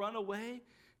had to run away,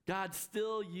 God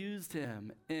still used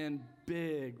him in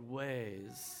big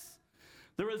ways.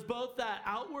 There was both that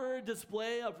outward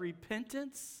display of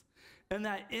repentance and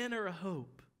that inner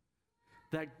hope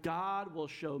that God will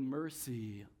show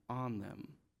mercy on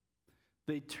them.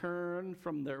 They turned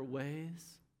from their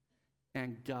ways,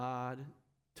 and God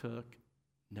took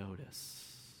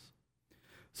notice.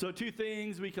 So 2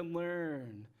 things we can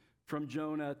learn from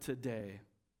Jonah today.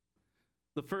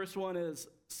 The first one is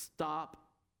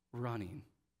stop running.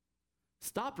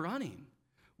 Stop running.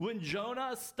 When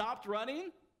Jonah stopped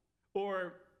running,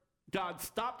 or God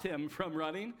stopped him from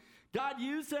running, God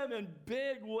used him in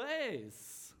big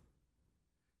ways.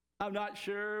 I'm not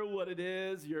sure what it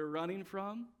is you're running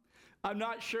from. I'm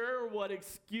not sure what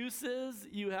excuses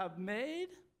you have made,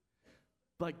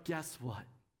 but guess what?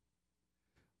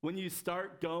 When you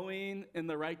start going in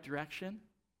the right direction,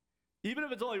 even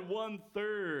if it's only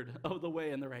 1/3 of the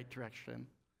way in the right direction,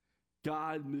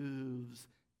 God moves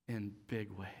in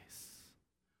big ways.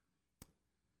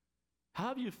 How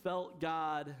have you felt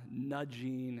God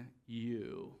nudging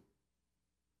you?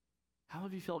 How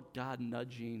have you felt God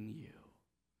nudging you?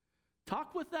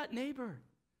 Talk with that neighbor.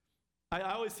 I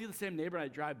always see the same neighbor and I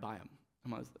drive by him.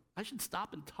 I'm always like, I should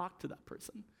stop and talk to that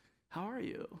person. How are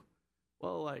you?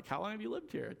 Well, like, how long have you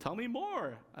lived here? Tell me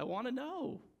more. I want to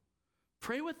know.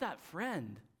 Pray with that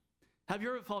friend. Have you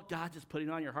ever felt God just putting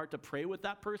on your heart to pray with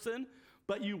that person,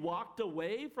 but you walked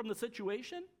away from the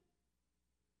situation?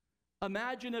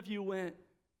 Imagine if you went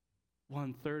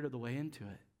 1/3 of the way into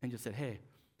it and just said, hey,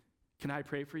 can I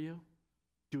pray for you?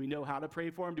 Do we know how to pray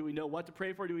for him? Do we know what to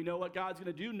pray for? Do we know what God's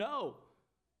going to do? No.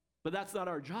 But that's not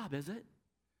our job, is it?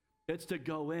 It's to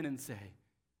go in and say,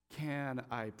 can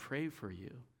I pray for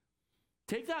you?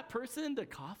 Take that person to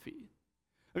coffee.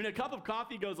 I mean, a cup of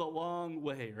coffee goes a long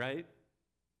way, right?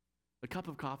 A cup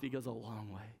of coffee goes a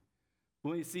long way.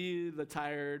 When we see the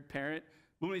tired parent,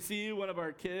 when we see one of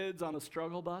our kids on a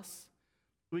struggle bus,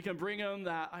 we can bring them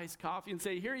that iced coffee and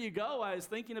say, here you go, I was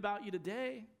thinking about you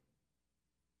today.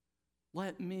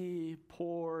 Let me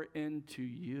pour into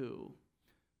you.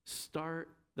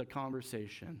 Start the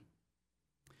conversation.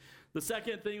 The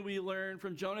second thing we learn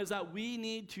from Jonah is that we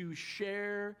need to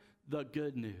share the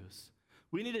good news.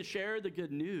 We need to share the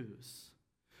good news.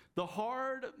 The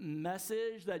hard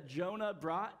message that Jonah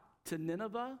brought to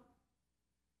Nineveh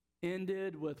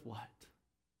ended with what?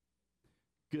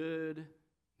 Good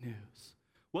news.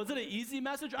 Was it an easy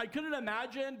message? I couldn't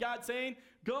imagine God saying,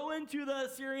 go into the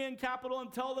Assyrian capital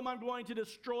and tell them I'm going to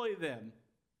destroy them.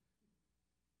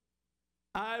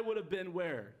 I would have been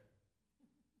where?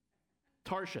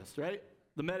 Tarshish, right?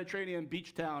 The Mediterranean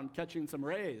beach town, catching some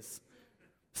rays.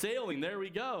 Sailing, there we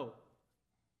go.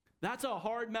 That's a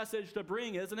hard message to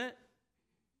bring, isn't it?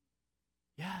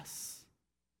 Yes.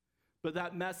 But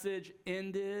that message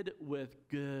ended with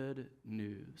good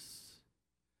news.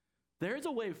 There's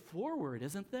a way forward,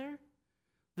 isn't there?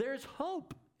 There's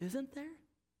hope, isn't there?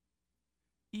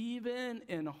 Even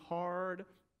in hard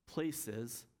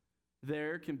places,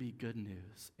 there can be good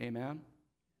news. Amen?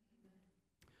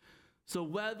 So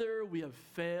whether we have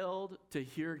failed to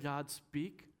hear God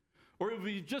speak, or if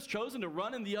we've just chosen to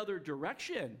run in the other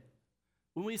direction,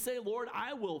 when we say, Lord,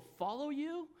 I will follow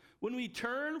you, when we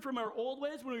turn from our old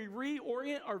ways, when we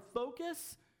reorient our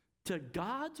focus to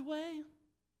God's way,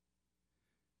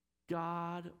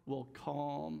 God will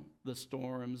calm the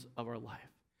storms of our life.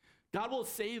 God will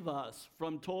save us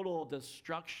from total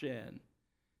destruction,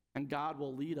 and God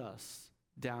will lead us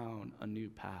down a new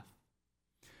path.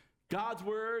 God's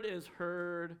word is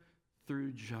heard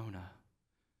through Jonah.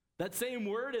 That same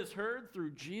word is heard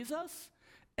through Jesus,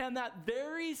 and that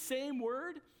very same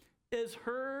word is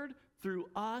heard through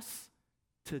us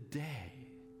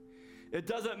today. It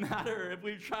doesn't matter if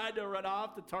we've tried to run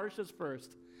off to Tarshish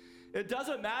first. It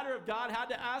doesn't matter if God had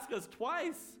to ask us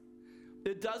twice.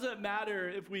 It doesn't matter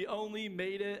if we only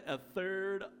made it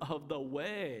 1/3 of the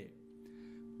way.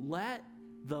 Let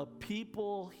the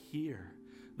people hear.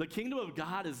 The kingdom of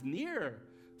God is near.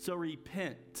 So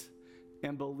repent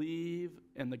and believe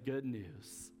in the good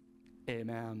news.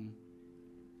 Amen.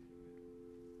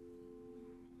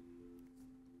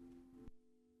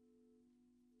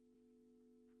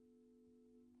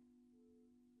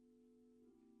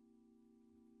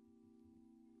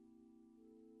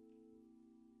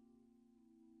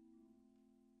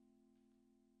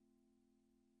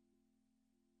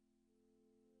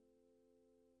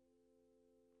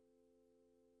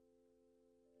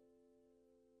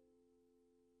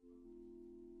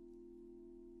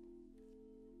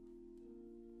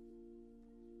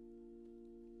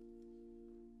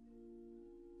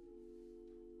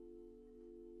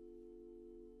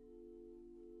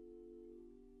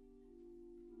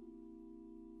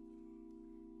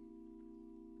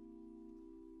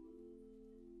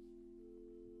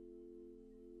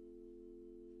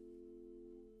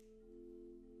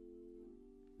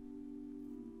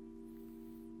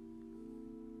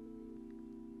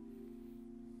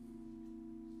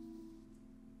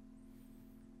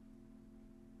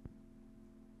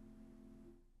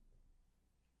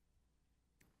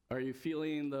 Are you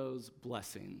feeling those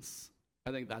blessings?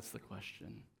 I think that's the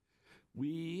question.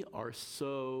 We are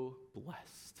so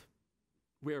blessed.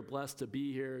 We are blessed to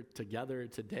be here together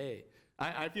today.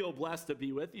 I feel blessed to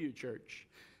be with you, church.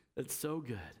 It's so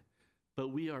good. But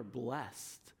we are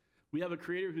blessed. We have a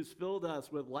Creator who's filled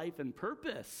us with life and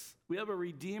purpose. We have a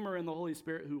Redeemer in the Holy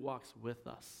Spirit who walks with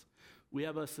us. We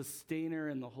have a Sustainer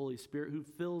in the Holy Spirit who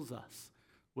fills us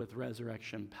with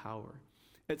resurrection power.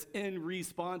 It's in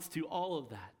response to all of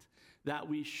that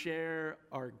we share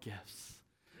our gifts,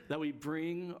 that we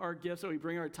bring our gifts, that we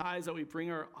bring our tithes, that we bring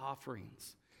our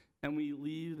offerings, and we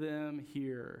leave them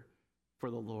here for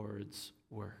the Lord's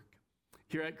work.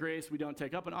 Here at Grace, we don't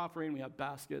take up an offering. We have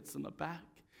baskets in the back.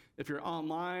 If you're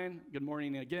online, good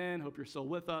morning again. Hope you're still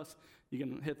with us. You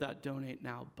can hit that Donate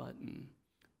Now button.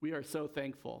 We are so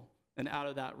thankful, and out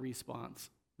of that response,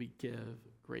 we give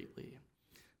greatly.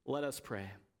 Let us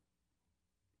pray.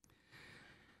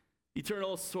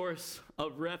 Eternal source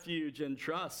of refuge and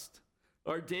trust,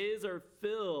 our days are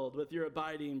filled with your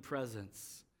abiding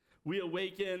presence. We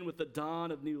awaken with the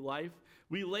dawn of new life.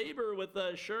 We labor with the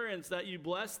assurance that you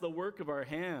bless the work of our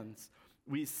hands.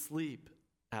 We sleep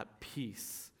at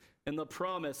peace in the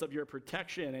promise of your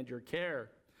protection and your care.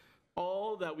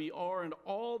 All that we are and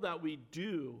all that we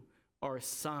do are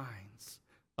signs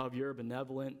of your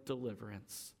benevolent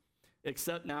deliverance.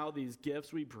 Accept now these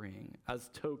gifts we bring as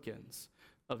tokens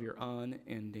of your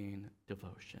unending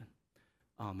devotion.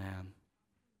 Amen.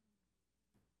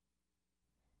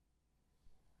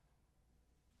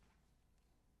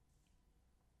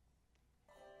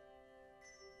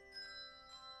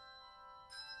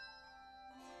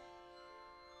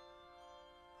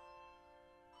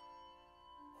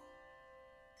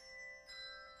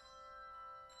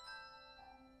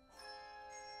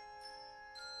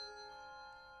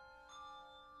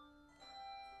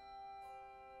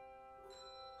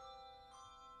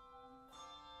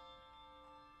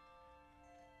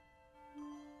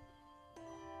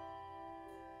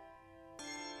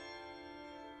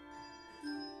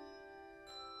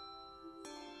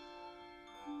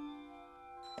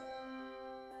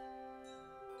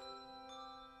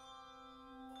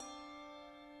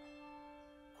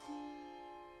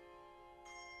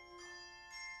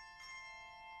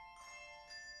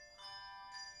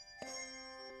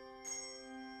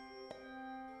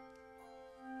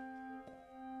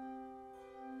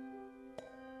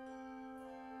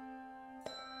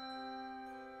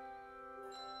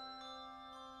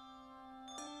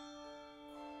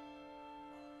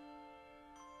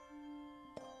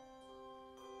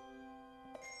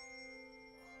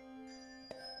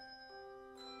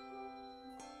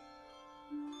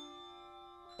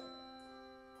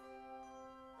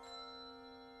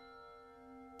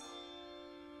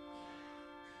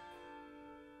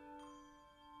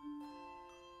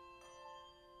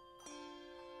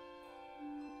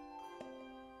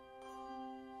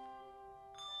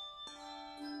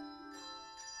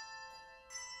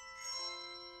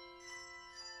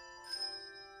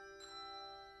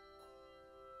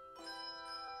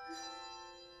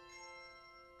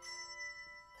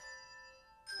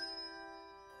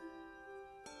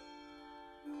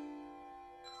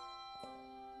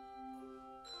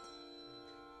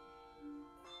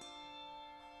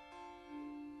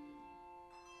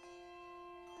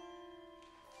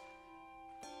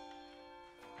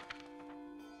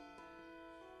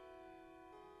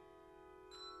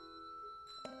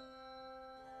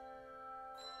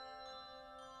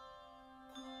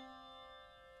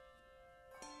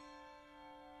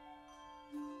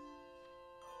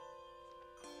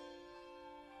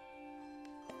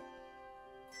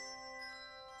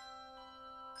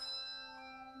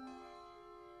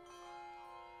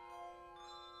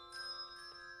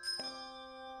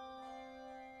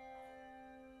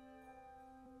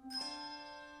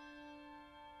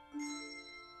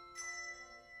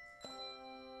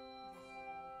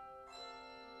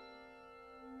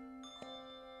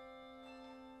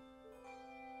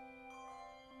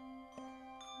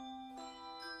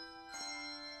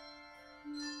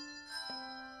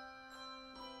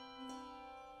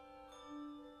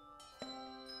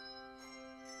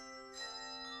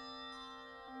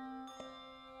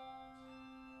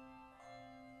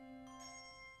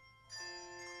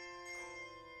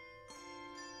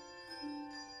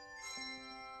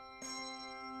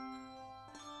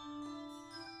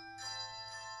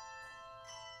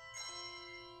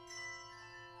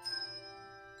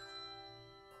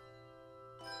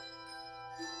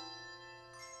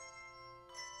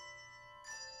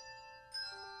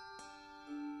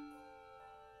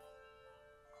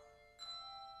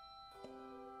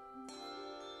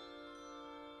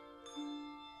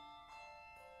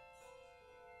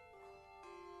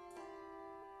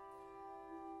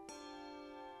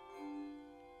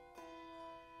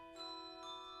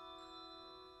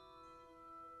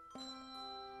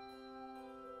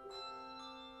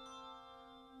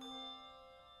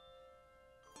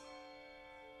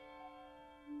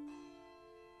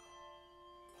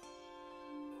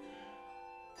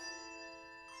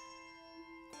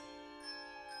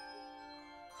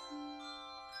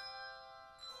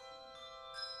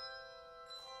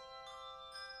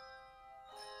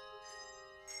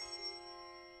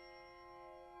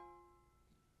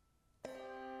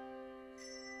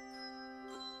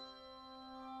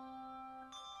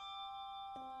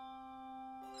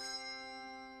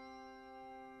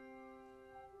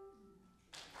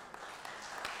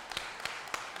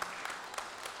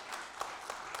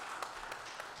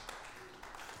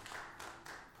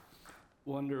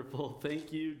 Wonderful.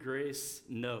 Thank you, Grace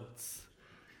Notes.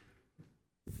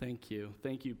 Thank you.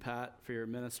 Thank you, Pat, for your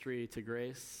ministry to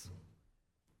Grace.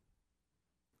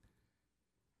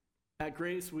 At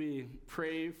Grace, we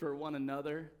pray for one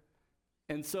another,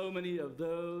 and so many of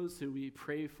those who we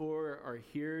pray for are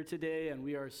here today, and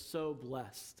we are so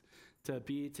blessed to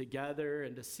be together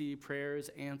and to see prayers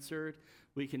answered.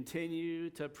 We continue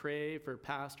to pray for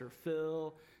Pastor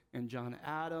Phil and John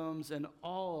Adams and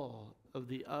all of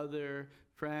the other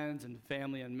friends and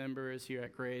family and members here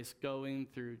at Grace going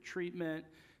through treatment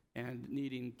and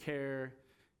needing care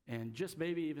and just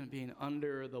maybe even being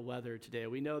under the weather today.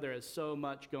 We know there is so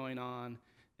much going on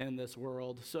in this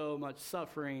world, so much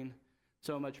suffering,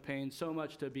 so much pain, so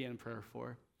much to be in prayer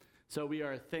for. So we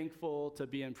are thankful to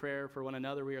be in prayer for one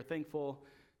another. We are thankful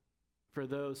for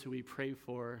those who we pray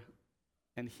for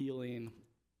and healing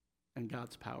and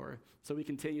God's power. So we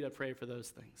continue to pray for those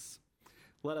things.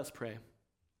 Let us pray.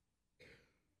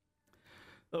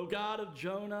 O God of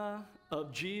Jonah,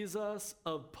 of Jesus,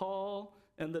 of Paul,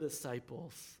 and the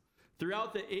disciples,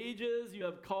 throughout the ages you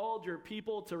have called your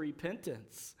people to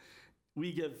repentance.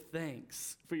 We give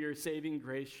thanks for your saving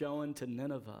grace shown to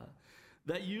Nineveh,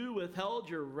 that you withheld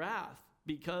your wrath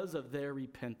because of their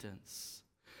repentance.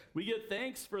 We give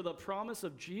thanks for the promise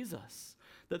of Jesus,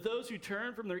 that those who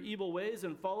turn from their evil ways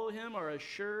and follow him are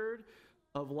assured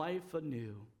of life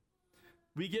anew.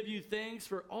 We give you thanks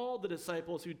for all the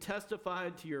disciples who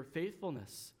testified to your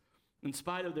faithfulness. In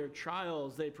spite of their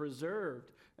trials, they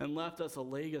preserved and left us a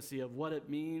legacy of what it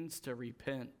means to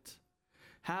repent.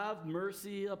 Have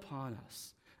mercy upon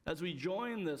us as we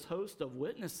join this host of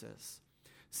witnesses.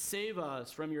 Save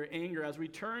us from your anger as we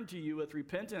turn to you with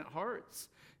repentant hearts,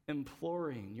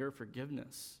 imploring your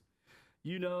forgiveness.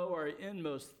 You know our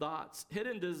inmost thoughts,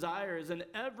 hidden desires, and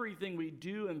everything we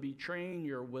do in betraying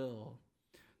your will.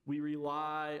 We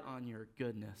rely on your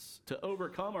goodness to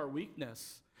overcome our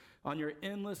weakness, on your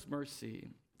endless mercy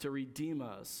to redeem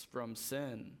us from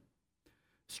sin.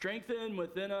 Strengthen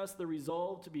within us the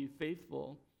resolve to be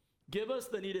faithful. Give us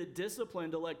the needed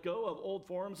discipline to let go of old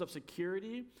forms of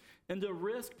security and to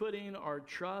risk putting our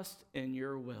trust in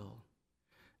your will.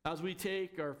 As we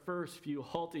take our first few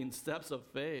halting steps of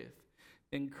faith,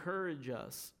 encourage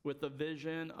us with the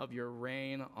vision of your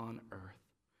reign on earth.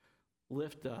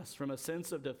 Lift us from a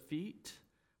sense of defeat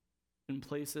in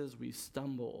places we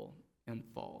stumble and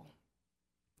fall.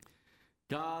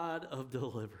 God of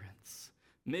deliverance,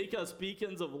 make us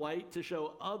beacons of light to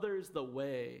show others the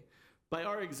way. By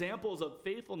our examples of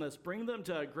faithfulness, bring them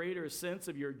to a greater sense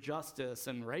of your justice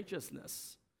and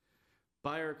righteousness.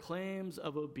 By our claims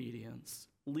of obedience,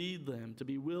 lead them to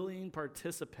be willing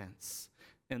participants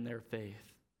in their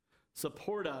faith.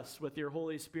 Support us with your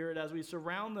Holy Spirit as we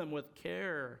surround them with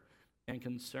care and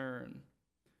concern.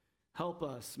 Help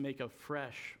us make a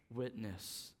fresh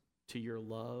witness to your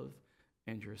love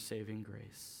and your saving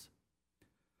grace.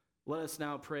 Let us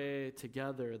now pray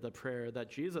together the prayer that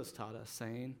Jesus taught us,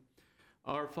 saying,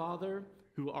 Our Father,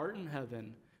 who art in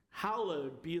heaven,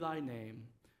 hallowed be thy name.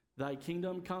 Thy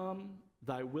kingdom come,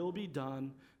 thy will be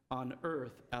done on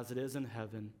earth as it is in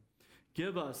heaven.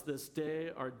 Give us this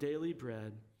day our daily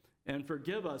bread, and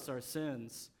forgive us our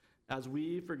sins, as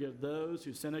we forgive those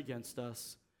who sin against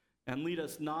us. And lead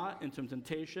us not into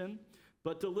temptation,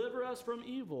 but deliver us from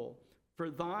evil. For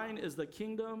thine is the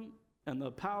kingdom, and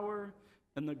the power,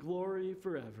 and the glory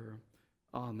forever.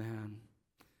 Amen.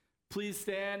 Please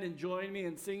stand and join me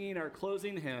in singing our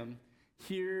closing hymn,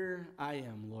 Here I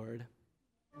Am, Lord.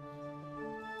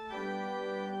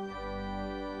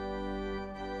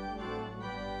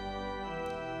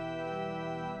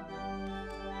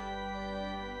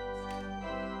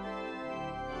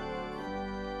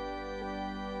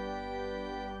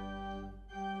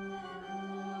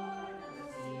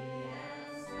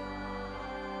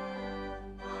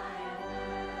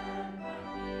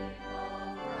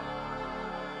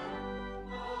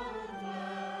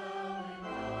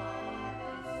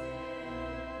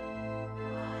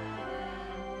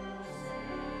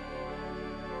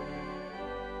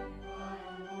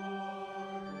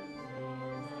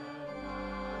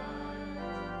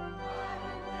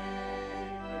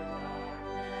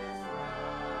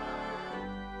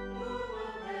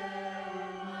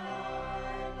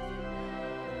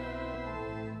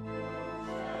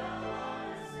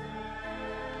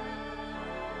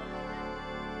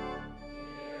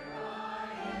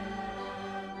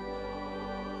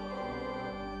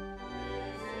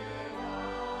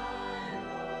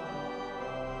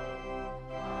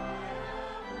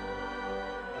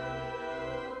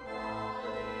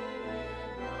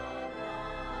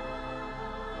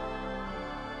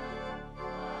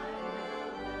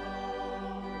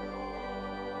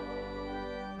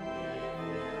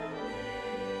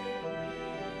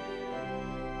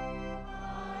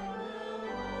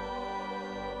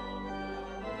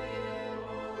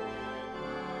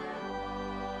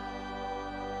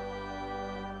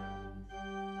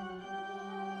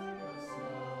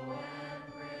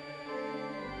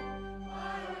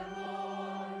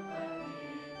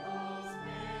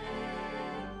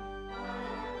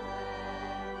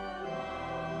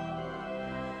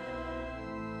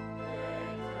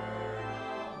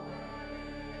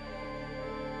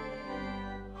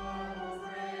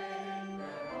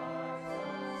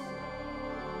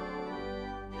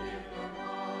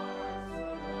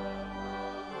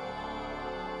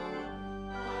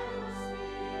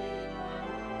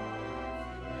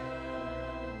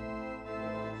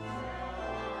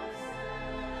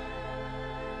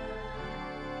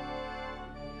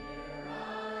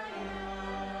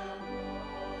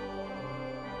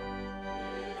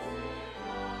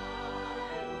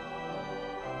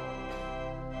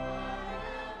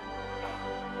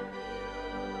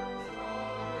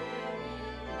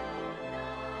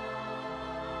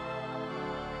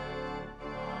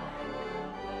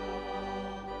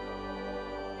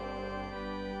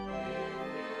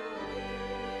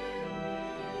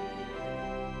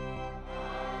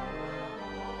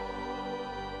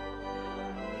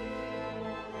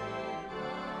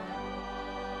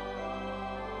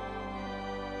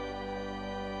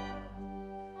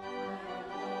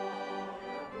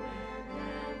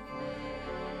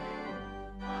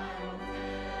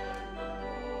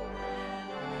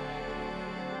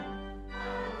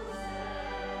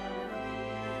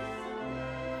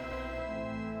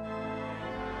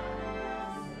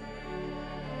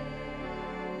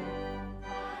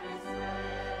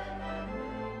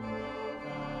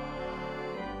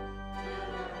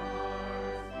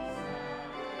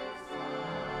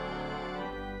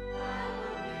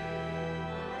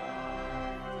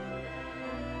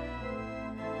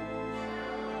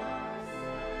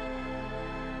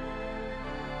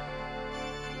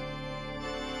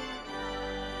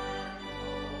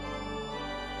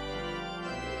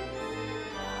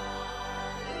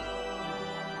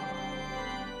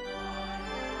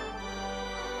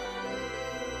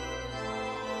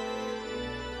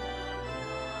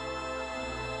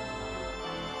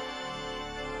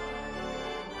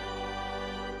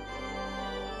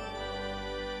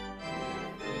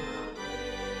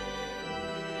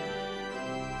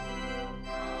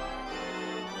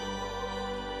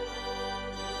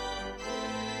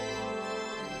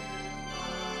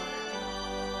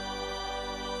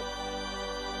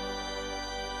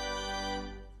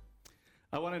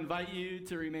 I want to invite you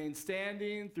to remain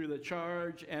standing through the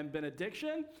charge and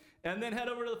benediction, and then head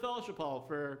over to the fellowship hall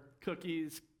for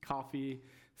cookies, coffee,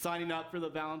 signing up for the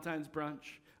Valentine's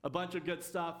brunch, a bunch of good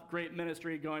stuff, great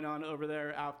ministry going on over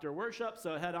there after worship.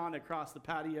 So head on across the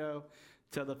patio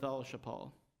to the fellowship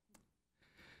hall.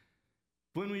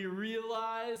 When we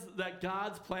realize that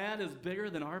God's plan is bigger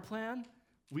than our plan,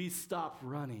 we stop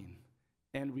running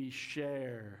and we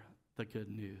share the good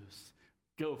news.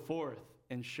 Go forth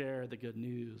and share the good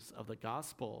news of the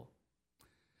gospel.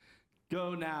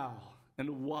 Go now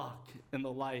and walk in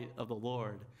the light of the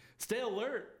Lord. Stay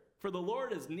alert, for the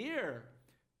Lord is near.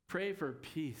 Pray for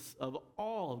peace of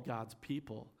all of God's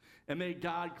people. And may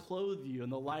God clothe you in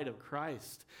the light of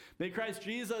Christ. May Christ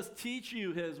Jesus teach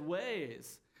you his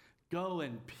ways. Go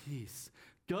in peace.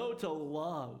 Go to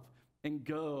love and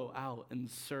go out and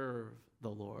serve the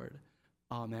Lord.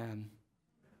 Amen.